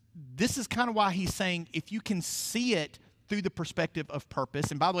this is kind of why he's saying if you can see it through the perspective of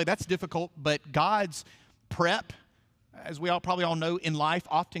purpose, and by the way, that's difficult, but God's prep, as we all probably all know in life,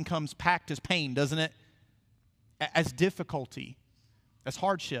 often comes packed as pain, doesn't it? As difficulty, as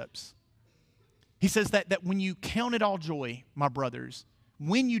hardships. He says that when you count it all joy, my brothers,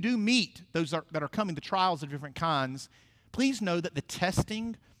 when you do meet those that are coming, the trials of different kinds, please know that the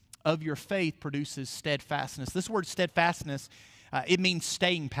testing of your faith produces steadfastness. This word steadfastness, it means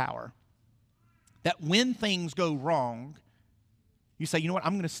staying power. That when things go wrong, you say, you know what,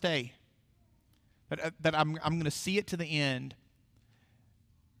 I'm going to stay. That I'm going to see it to the end.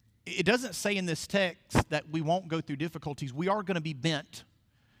 It doesn't say in this text that we won't go through difficulties. We are going to be bent.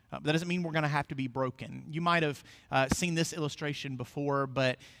 That doesn't mean we're going to have to be broken. You might have seen this illustration before,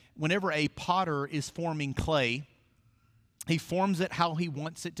 but whenever a potter is forming clay, he forms it how he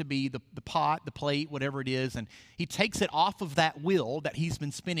wants it to be, the pot, the plate, whatever it is, and he takes it off of that wheel that he's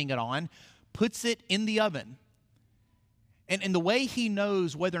been spinning it on, puts it in the oven. And the way he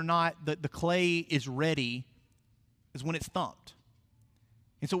knows whether or not the clay is ready is when it's thumped.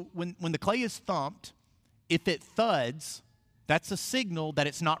 And so when the clay is thumped, if it thuds, that's a signal that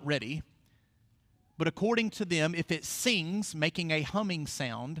it's not ready. But according to them, if it sings, making a humming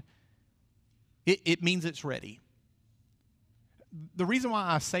sound, it means it's ready. The reason why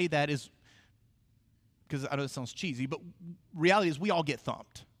I say that is because I know it sounds cheesy, but reality is we all get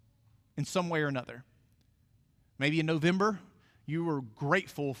thumped in some way or another. Maybe in November, you were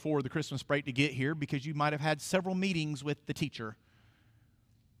grateful for the Christmas break to get here because you might have had several meetings with the teacher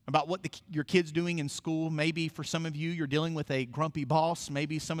about what your kid's doing in school. Maybe for some of you, you're dealing with a grumpy boss.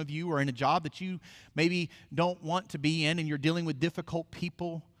 Maybe some of you are in a job that you maybe don't want to be in and you're dealing with difficult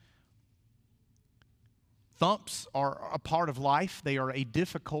people. Thumps are a part of life. They are a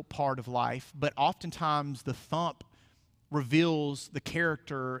difficult part of life, but oftentimes the thump reveals the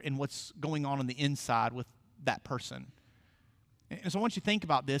character and what's going on the inside with that person. And so I want you to think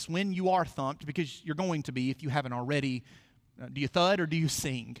about this. When you are thumped, because you're going to be if you haven't already, do you thud or do you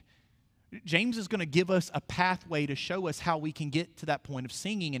sing? James is going to give us a pathway to show us how we can get to that point of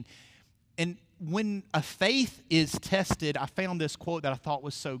singing. And when a faith is tested, I found this quote that I thought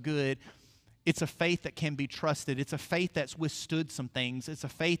was so good. It's a faith that can be trusted. It's a faith that's withstood some things. It's a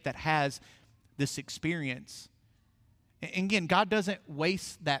faith that has this experience. And again, God doesn't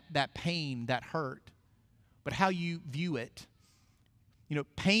waste that pain, that hurt, but how you view it. You know,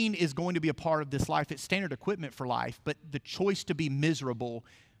 pain is going to be a part of this life. It's standard equipment for life, but the choice to be miserable,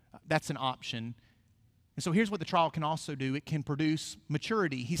 that's an option. And so here's what the trial can also do. It can produce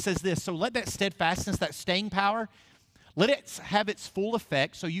maturity. He says this, so let that steadfastness, that staying power, let it have its full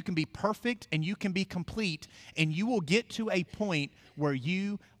effect so you can be perfect and you can be complete and you will get to a point where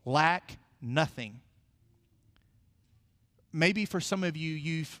you lack nothing. Maybe for some of you,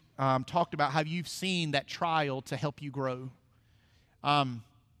 you've talked about how you've seen that trial to help you grow.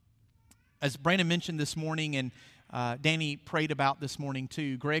 As Brandon mentioned this morning and Danny prayed about this morning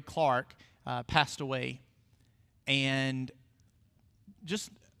too, Greg Clark passed away. And just,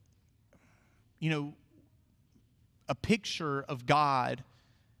 you know, a picture of God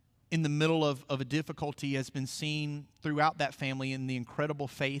in the middle of a difficulty has been seen throughout that family in the incredible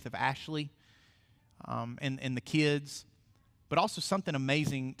faith of Ashley and the kids. But also something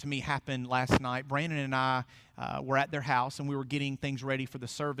amazing to me happened last night. Brandon and I were at their house, and we were getting things ready for the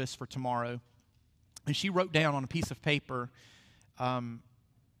service for tomorrow. And she wrote down on a piece of paper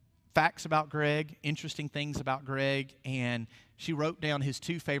facts about Greg, interesting things about Greg, and she wrote down his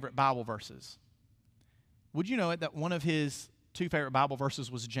 2 favorite Bible verses. Would you know it that one of his 2 favorite Bible verses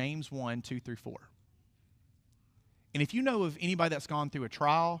was James 1, 2 through 4? And if you know of anybody that's gone through a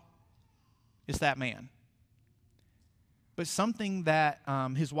trial, it's that man. But something that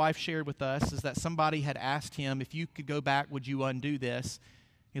his wife shared with us is that somebody had asked him, if you could go back, would you undo this?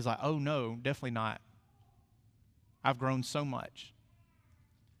 He's like, oh, no, definitely not. I've grown so much.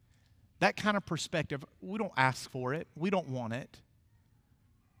 That kind of perspective, we don't ask for it. We don't want it.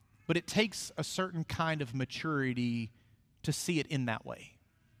 But it takes a certain kind of maturity to see it in that way.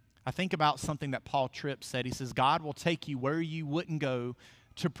 I think about something that Paul Tripp said. He says, God will take you where you wouldn't go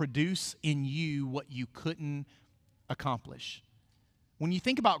to produce in you what you couldn't accomplish. When you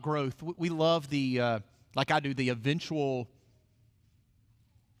think about growth, we love the, like I do, the eventual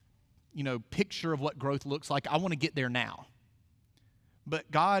picture of what growth looks like. I want to get there now.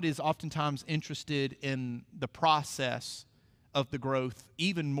 But God is oftentimes interested in the process of the growth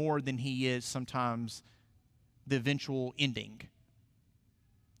even more than he is sometimes the eventual ending.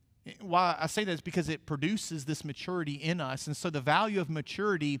 Why I say that is because it produces this maturity in us. And so the value of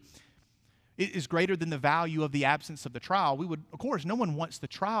maturity is greater than the value of the absence of the trial. Of course, no one wants the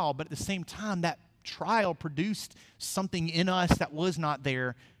trial, but at the same time, that trial produced something in us that was not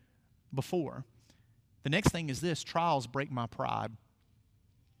there before. The next thing is this: trials break my pride.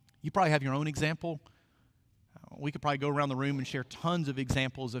 You probably have your own example. We could probably go around the room and share tons of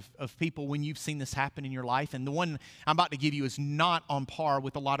examples of people when you've seen this happen in your life. And the one I'm about to give you is not on par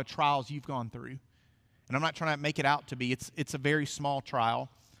with a lot of trials you've gone through. And I'm not trying to make it out to be. It's a very small trial.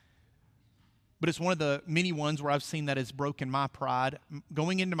 But it's one of the many ones where I've seen that has broken my pride.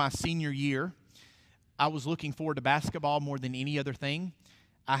 Going into my senior year, I was looking forward to basketball more than any other thing.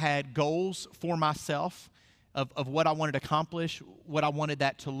 I had goals for myself of what I wanted to accomplish, what I wanted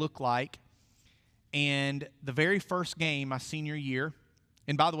that to look like. And the very first game my senior year,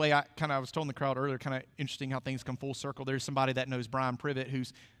 and by the way, I was telling the crowd earlier, kind of interesting how things come full circle. There's somebody that knows Brian Privet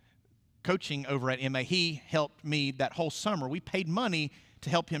who's coaching over at MA. He helped me that whole summer. We paid money to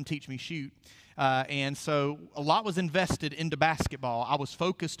help him teach me shoot. And so a lot was invested into basketball. I was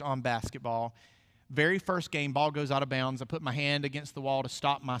focused on basketball. Very first game, ball goes out of bounds. I put my hand against the wall to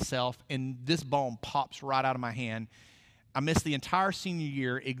stop myself, and this ball pops right out of my hand. I missed the entire senior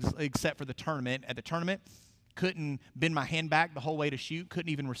year except for the tournament. At the tournament, couldn't bend my hand back the whole way to shoot,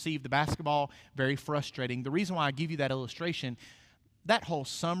 couldn't even receive the basketball. Very frustrating. The reason why I give you that illustration, that whole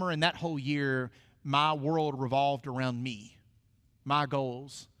summer and that whole year, my world revolved around me, my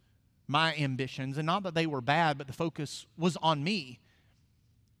goals, my ambitions, and not that they were bad, but the focus was on me.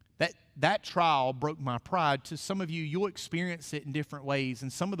 That trial broke my pride. To some of you, you'll experience it in different ways,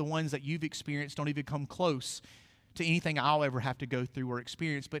 and some of the ones that you've experienced don't even come close to anything I'll ever have to go through or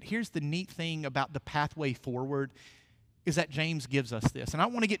experience. But here's the neat thing about the pathway forward is that James gives us this. And I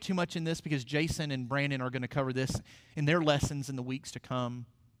don't want to get too much in this because Jason and Brandon are going to cover this in their lessons in the weeks to come.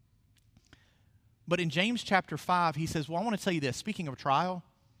 But in James chapter 5, he says, well, I want to tell you this. Speaking of trial,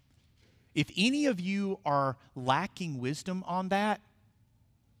 if any of you are lacking wisdom on that,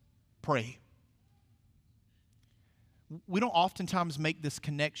 pray. We don't oftentimes make this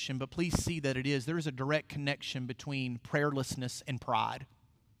connection, but please see that it is. There is a direct connection between prayerlessness and pride.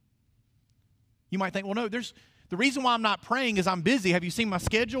 You might think, well, no, the reason why I'm not praying is I'm busy. Have you seen my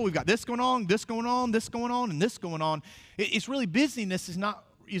schedule? We've got this going on, this going on, this going on, and this going on. It's really busyness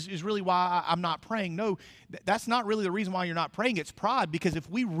is really why I'm not praying. No, that's not really the reason why you're not praying. It's pride, because if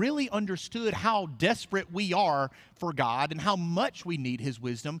we really understood how desperate we are for God and how much we need His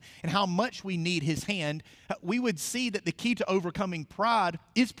wisdom and how much we need His hand, we would see that the key to overcoming pride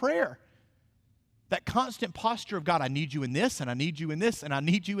is prayer. That constant posture of, God, I need you in this, and I need you in this, and I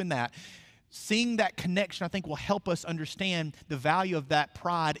need you in that. Seeing that connection, I think, will help us understand the value of that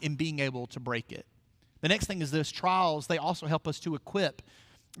pride in being able to break it. The next thing is this: trials, they also help us to equip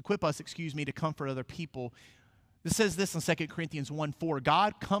us to comfort other people. This says this in 2 Corinthians 1:4.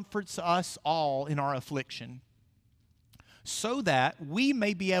 God comforts us all in our affliction, so that we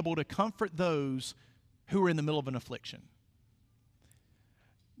may be able to comfort those who are in the middle of an affliction.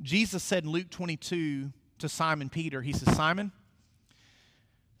 Jesus said in Luke 22 to Simon Peter, he says, Simon,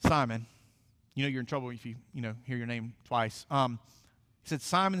 you know you're in trouble if you hear your name twice. He said,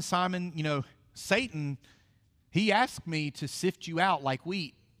 Simon, Satan, he asked me to sift you out like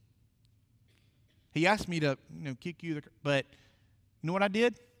wheat. He asked me to, kick you, but you know what I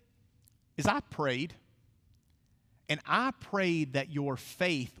did? Is I prayed, and I prayed that your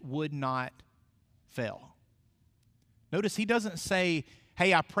faith would not fail. Notice he doesn't say,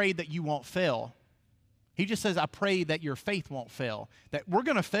 hey, I prayed that you won't fail. He just says, I pray that your faith won't fail. That we're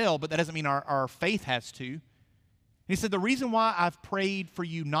going to fail, but that doesn't mean our faith has to. He said, the reason why I've prayed for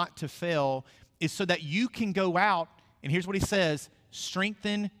you not to fail is so that you can go out, and here's what he says,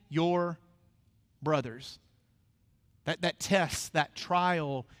 strengthen your brothers. That test, that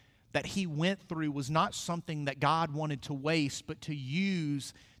trial that he went through was not something that God wanted to waste, but to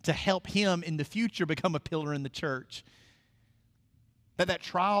use to help him in the future become a pillar in the church. That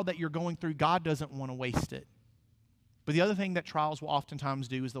trial that you're going through, God doesn't want to waste it. But the other thing that trials will oftentimes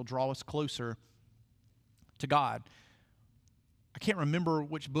do is they'll draw us closer to God. I can't remember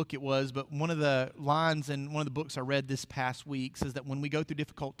which book it was, but one of the lines in one of the books I read this past week says that when we go through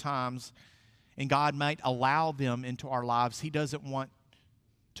difficult times and God might allow them into our lives, He doesn't want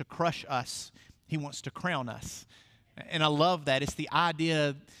to crush us. He wants to crown us. And I love that. It's the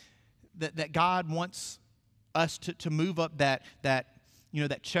idea that God wants us to move up that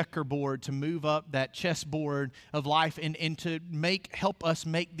that checkerboard, to move up that chessboard of life and to help us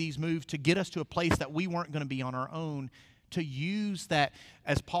make these moves to get us to a place that we weren't going to be on our own, to use that,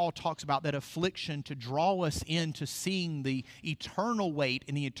 as Paul talks about, that affliction to draw us into seeing the eternal weight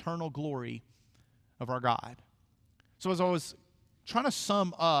and the eternal glory of our God. So as I was trying to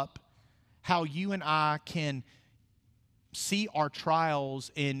sum up how you and I can see our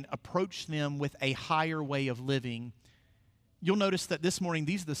trials and approach them with a higher way of living, you'll notice that this morning,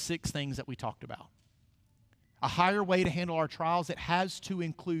 these are the 6 things that we talked about. A higher way to handle our trials, it has to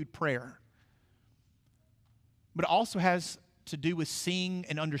include prayer. But it also has to do with seeing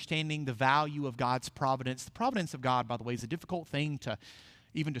and understanding the value of God's providence. The providence of God, by the way, is a difficult thing to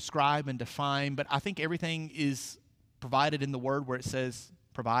even describe and define, but I think everything is provided in the Word where it says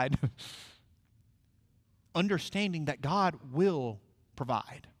provide. Understanding that God will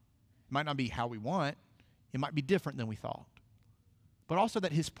provide. It might not be how we want. It might be different than we thought. But also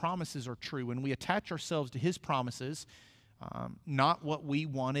that His promises are true. When we attach ourselves to His promises, not what we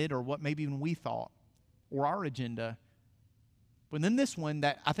wanted or what maybe even we thought or our agenda. But then this one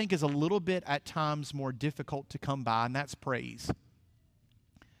that I think is a little bit at times more difficult to come by, and that's praise.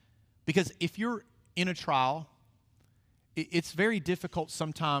 Because if you're in a trial, it's very difficult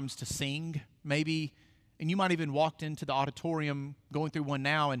sometimes to sing, maybe, and you might even walked into the auditorium going through one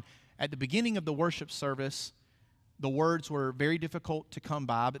now, and at the beginning of the worship service, the words were very difficult to come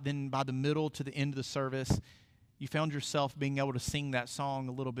by, but then by the middle to the end of the service, you found yourself being able to sing that song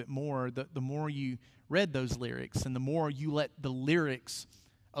a little bit more, the more you read those lyrics and the more you let the lyrics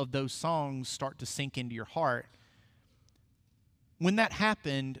of those songs start to sink into your heart. When that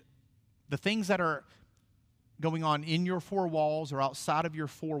happened, the things that are going on in your 4 walls or outside of your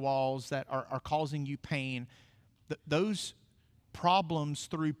 4 walls that are causing you pain, those problems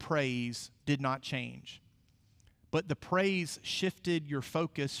through praise did not change. But the praise shifted your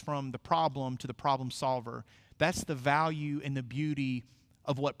focus from the problem to the problem solver. That's the value and the beauty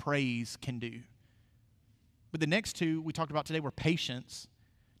of what praise can do. But the next 2 we talked about today were patience.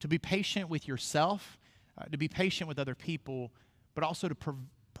 To be patient with yourself, to be patient with other people, but also to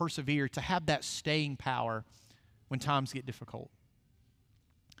persevere, to have that staying power when times get difficult.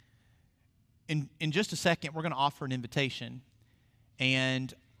 In just a second, we're going to offer an invitation.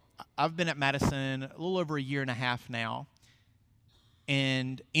 And I've been at Madison a little over a year and a half now.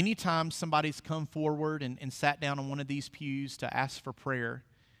 And anytime somebody's come forward and sat down on one of these pews to ask for prayer,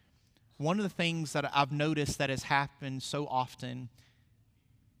 one of the things that I've noticed that has happened so often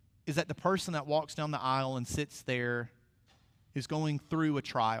is that the person that walks down the aisle and sits there is going through a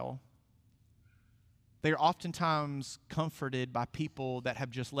trial. They are oftentimes comforted by people that have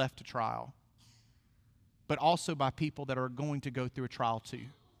just left a trial, but also by people that are going to go through a trial too.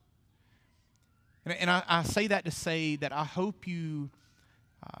 And I say that to say that I hope you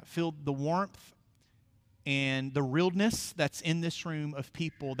feel the warmth and the realness that's in this room of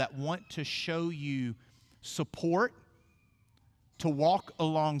people that want to show you support, to walk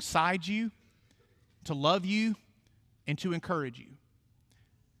alongside you, to love you, and to encourage you.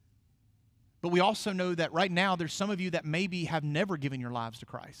 But we also know that right now there's some of you that maybe have never given your lives to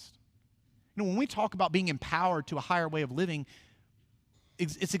Christ. When we talk about being empowered to a higher way of living,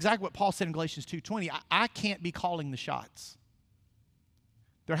 it's exactly what Paul said in Galatians 2:20. I can't be calling the shots.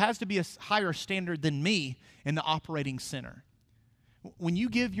 There has to be a higher standard than me in the operating center. When you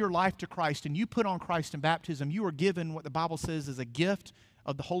give your life to Christ and you put on Christ in baptism, you are given what the Bible says is a gift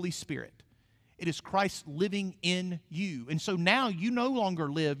of the Holy Spirit. It is Christ living in you. And so now you no longer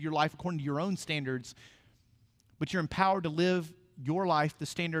live your life according to your own standards, but you're empowered to live your life the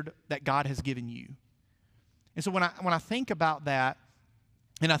standard that God has given you. And so when I think about that,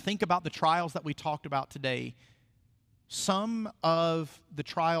 and I think about the trials that we talked about today, some of the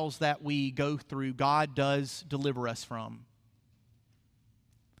trials that we go through, God does deliver us from.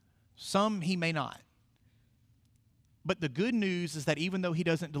 Some He may not. But the good news is that even though He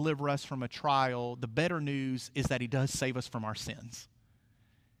doesn't deliver us from a trial, the better news is that He does save us from our sins.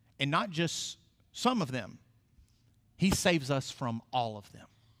 And not just some of them. He saves us from all of them.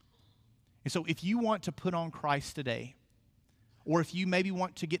 And so if you want to put on Christ today, or if you maybe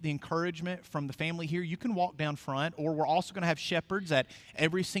want to get the encouragement from the family here, you can walk down front, or we're also going to have shepherds at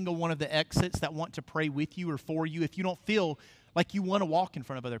every single one of the exits that want to pray with you or for you. If you don't feel like you want to walk in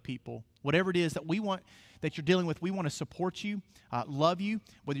front of other people, whatever it is that we want, that you're dealing with, we want to support you, love you,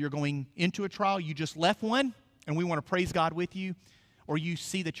 whether you're going into a trial, you just left one, and we want to praise God with you, or you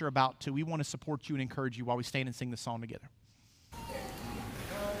see that you're about to. We want to support you and encourage you while we stand and sing the song together.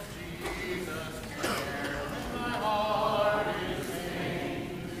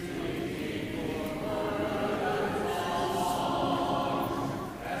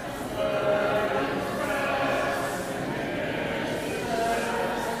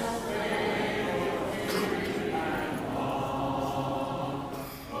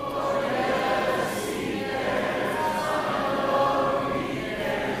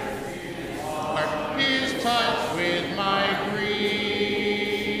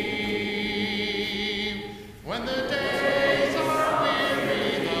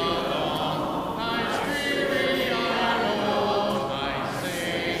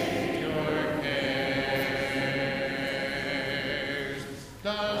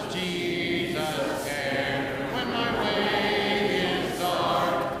 does Jesus care when my way is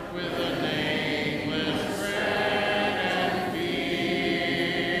dark with a nameless dread and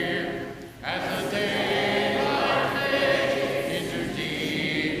fear? As the daylight fades into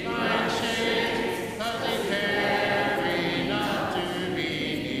deep night shades, does he carry not to be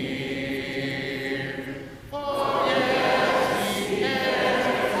near? Oh yes, he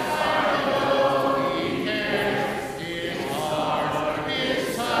cares, I know he cares. His heart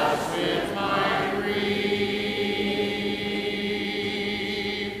is touched with my grief.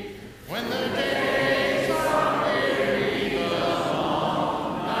 When the days are weary, the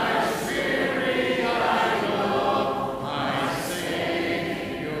long nights weary, I know my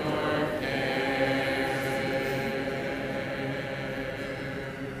Savior cares.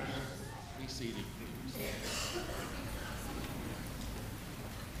 Be seated, please.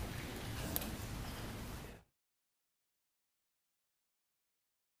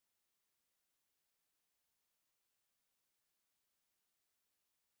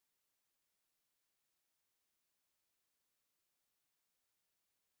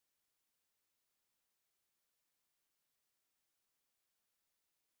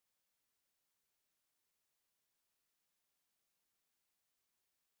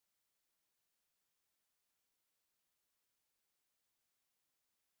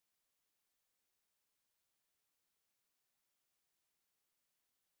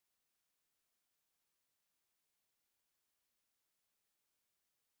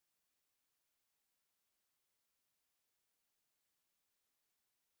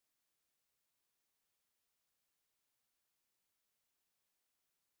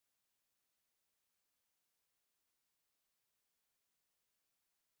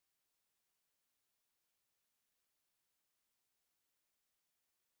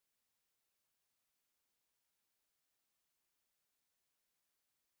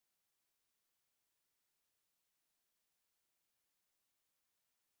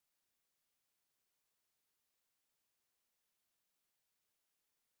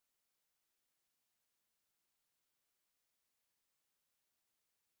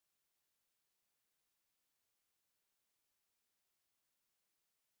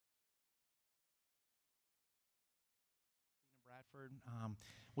 Bradford.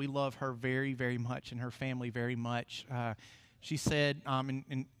 We love her very, very much and her family very much. She said,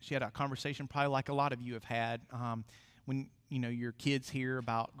 and she had a conversation probably like a lot of you have had, when your kids hear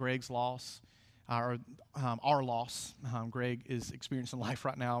about Greg's loss, or our loss. Greg is experiencing life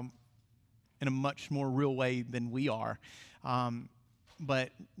right now in a much more real way than we are. But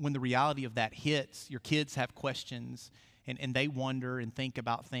when the reality of that hits, your kids have questions and they wonder and think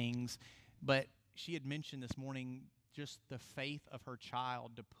about things. But she had mentioned this morning just the faith of her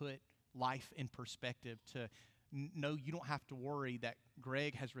child to put life in perspective, to know you don't have to worry that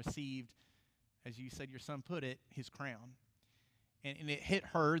Greg has received, as you said your son put it, his crown. And it hit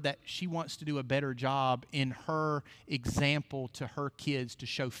her that she wants to do a better job in her example to her kids to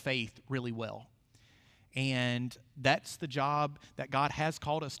show faith really well. And that's the job that God has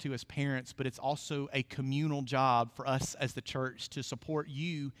called us to as parents, but it's also a communal job for us as the church to support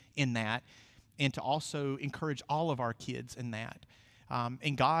you in that and to also encourage all of our kids in that.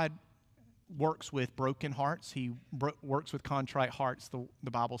 And God works with broken hearts. He works with contrite hearts, the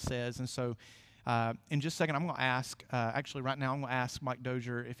Bible says. And so in just a second, I'm going to ask, actually right now, I'm going to ask Mike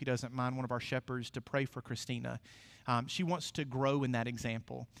Dozier, if he doesn't mind, one of our shepherds, to pray for Christina. She wants to grow in that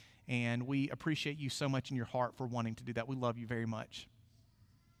example. And we appreciate you so much in your heart for wanting to do that. We love you very much.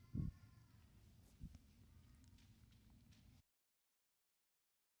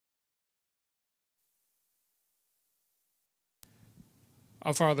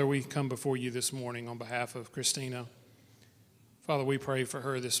 Our Father, we come before you this morning on behalf of Christina. Father, we pray for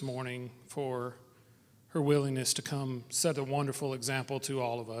her this morning, for her willingness to come set a wonderful example to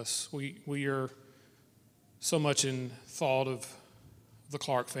all of us. We are so much in thought of the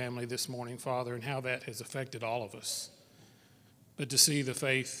Clark family this morning, Father, and how that has affected all of us. But to see the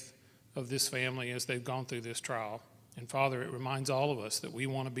faith of this family as they've gone through this trial. And Father, it reminds all of us that we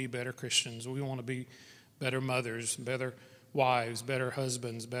want to be better Christians. We want to be better mothers, better wives, better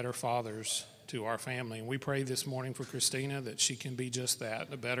husbands, better fathers to our family. And we pray this morning for Christina that she can be just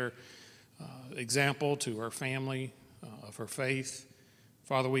that, a better example to her family of her faith.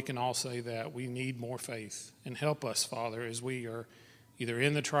 Father, we can all say that we need more faith. And help us, Father, as we are either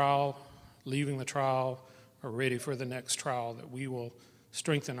in the trial, leaving the trial, or ready for the next trial, that we will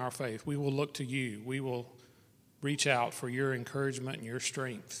strengthen our faith. We will look to you. We will reach out for your encouragement and your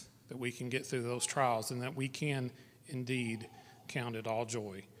strength, that we can get through those trials and that we can indeed count it all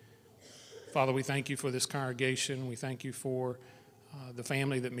joy. Father, we thank you for this congregation. We thank you for the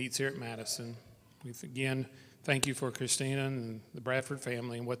family that meets here at Madison. We again thank you for Christina and the Bradford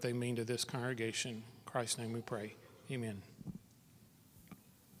family and what they mean to this congregation. In Christ's name we pray. Amen.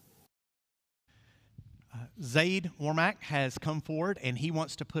 Zaid Warmack has come forward, and he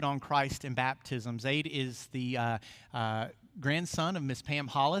wants to put on Christ in baptism. Zaid is the grandson of Miss Pam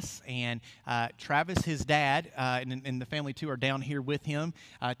Hollis, and Travis, his dad, and the family too are down here with him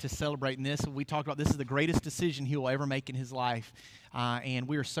to celebrate this. We talked about this is the greatest decision he will ever make in his life, and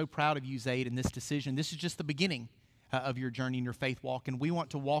we are so proud of you, Zaid, in this decision. This is just the beginning of your journey in your faith walk, and we want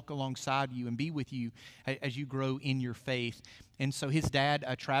to walk alongside you and be with you as you grow in your faith. And so his dad,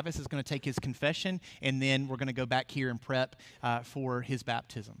 Travis, is going to take his confession, and then we're going to go back here and prep for his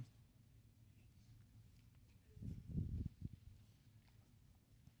baptism.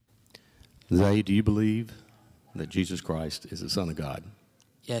 Zay, do you believe that Jesus Christ is the Son of God?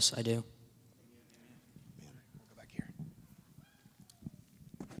 Yes, I do.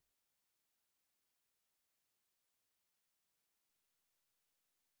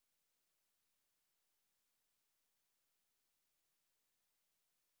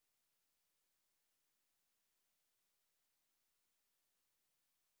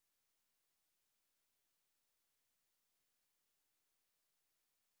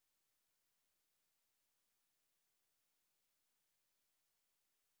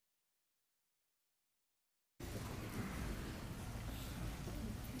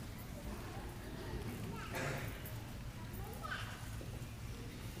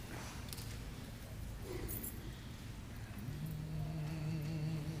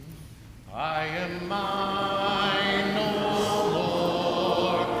 I am mine no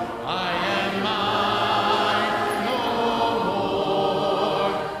more. I am mine no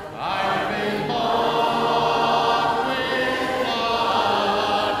more. I've been bought with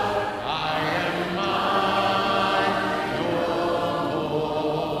blood. I am mine no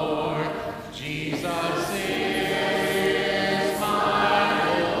more. Jesus is my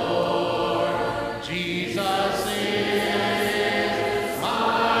Lord. Jesus is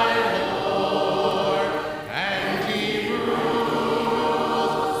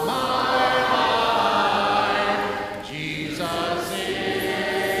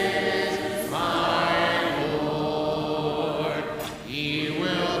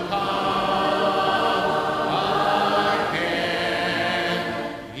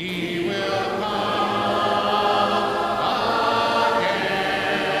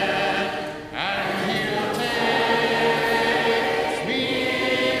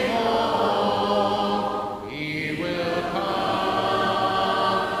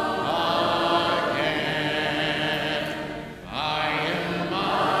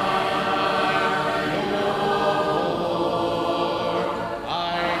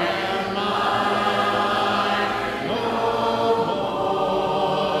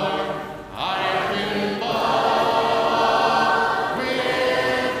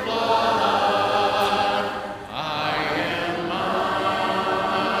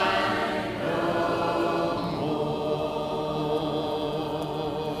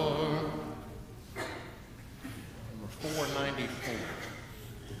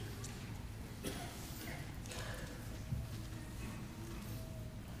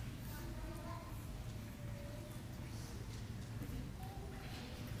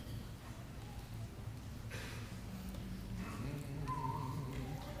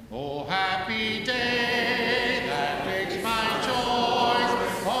oh, happy day that fixed my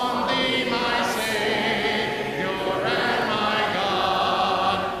choice on thee, my Savior and my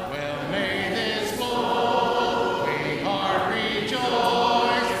God. Well, may this flowing heart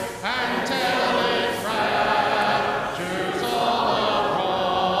rejoice and tell its raptures all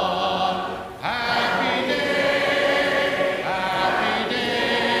abroad. Happy day,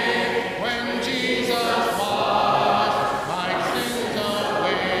 when Jesus washed my sins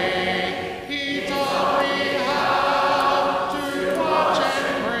away. He taught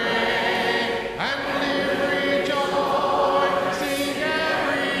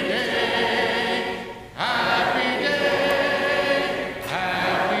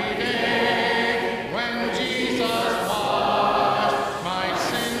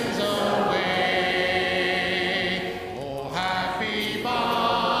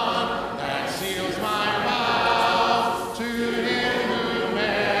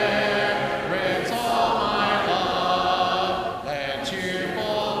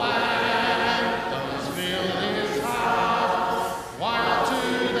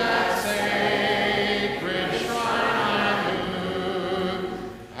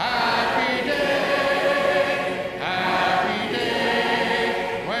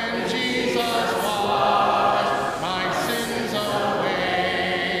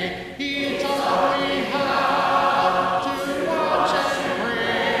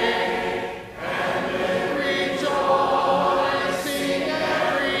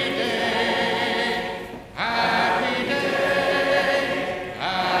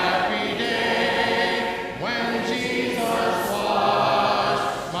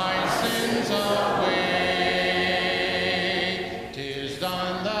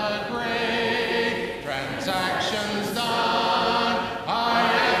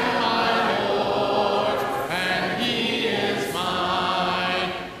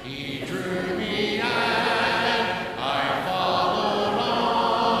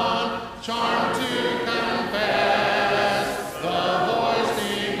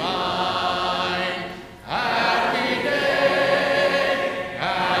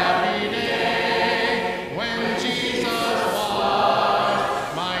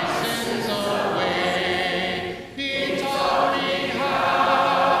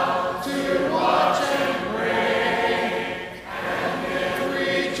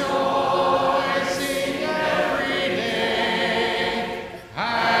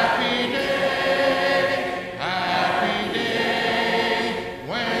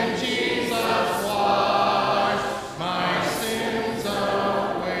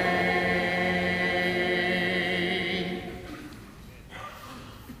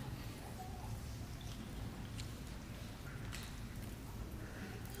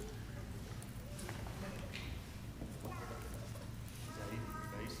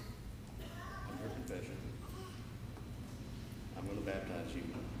you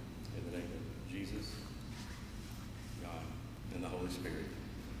in the name of Jesus, God, and the Holy Spirit.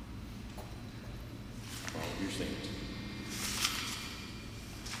 For all of your sins.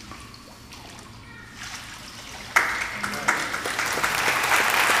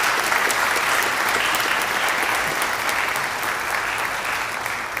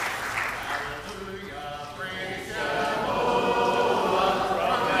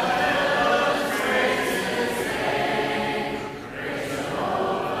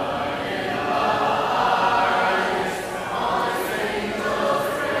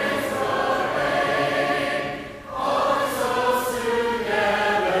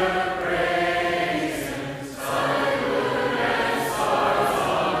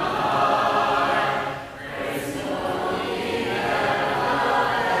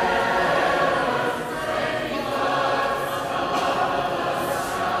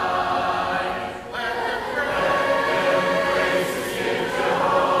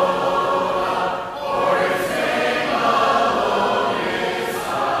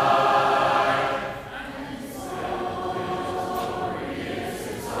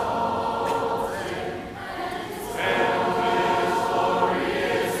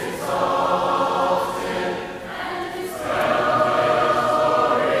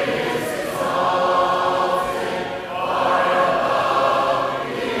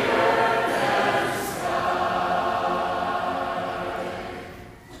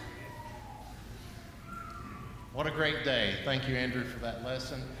 What a great day. Thank you, Andrew, for that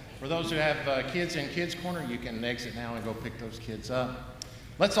lesson. For those who have kids in Kids Corner, you can exit now and go pick those kids up.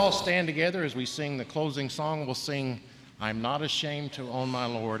 Let's all stand together as we sing the closing song. We'll sing, I'm Not Ashamed to Own My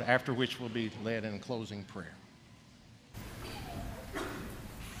Lord, after which we'll be led in closing prayer.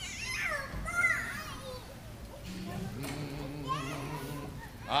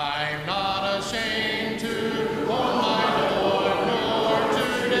 I'm not ashamed to own my Lord, nor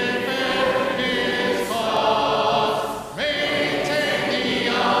to defend his cause. Maintain the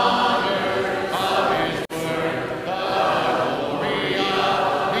honor of his word, the glory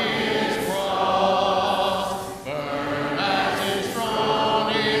of his cross. Firm as his throne,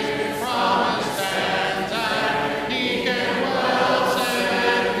 his promise stands, and he can well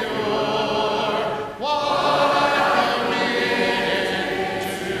secure what I committed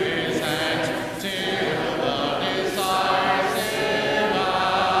to his hands till the decisive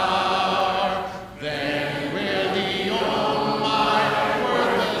hour. Then will he own my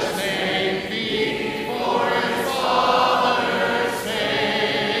worthless name before his Father's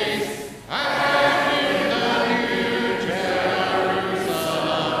face, and in the new Jerusalem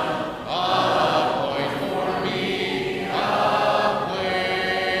appoint for me a place.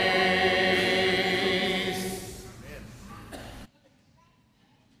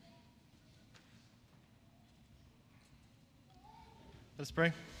 Let's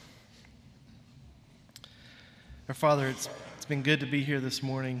pray. Our Father, it's been good to be here this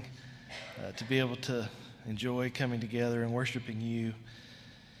morning, to be able to enjoy coming together and worshiping you.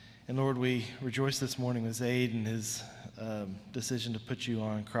 And Lord, we rejoice this morning with Zaid and his decision to put you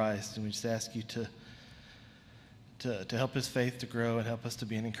on Christ. And we just ask you to help his faith to grow and help us to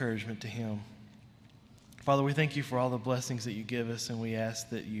be an encouragement to him. Father, we thank you for all the blessings that you give us, and we ask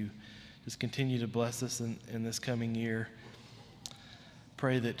that you just continue to bless us in this coming year.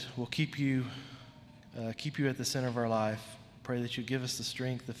 Pray that we'll keep you at the center of our life. Pray that you give us the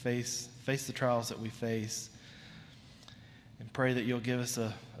strength to face the trials that we face. And pray that you'll give us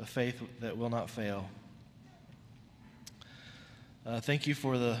a faith that will not fail. Thank you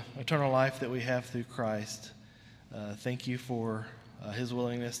for the eternal life that we have through Christ. Thank you for his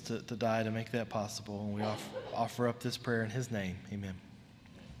willingness to die to make that possible. And we offer up this prayer in his name. Amen.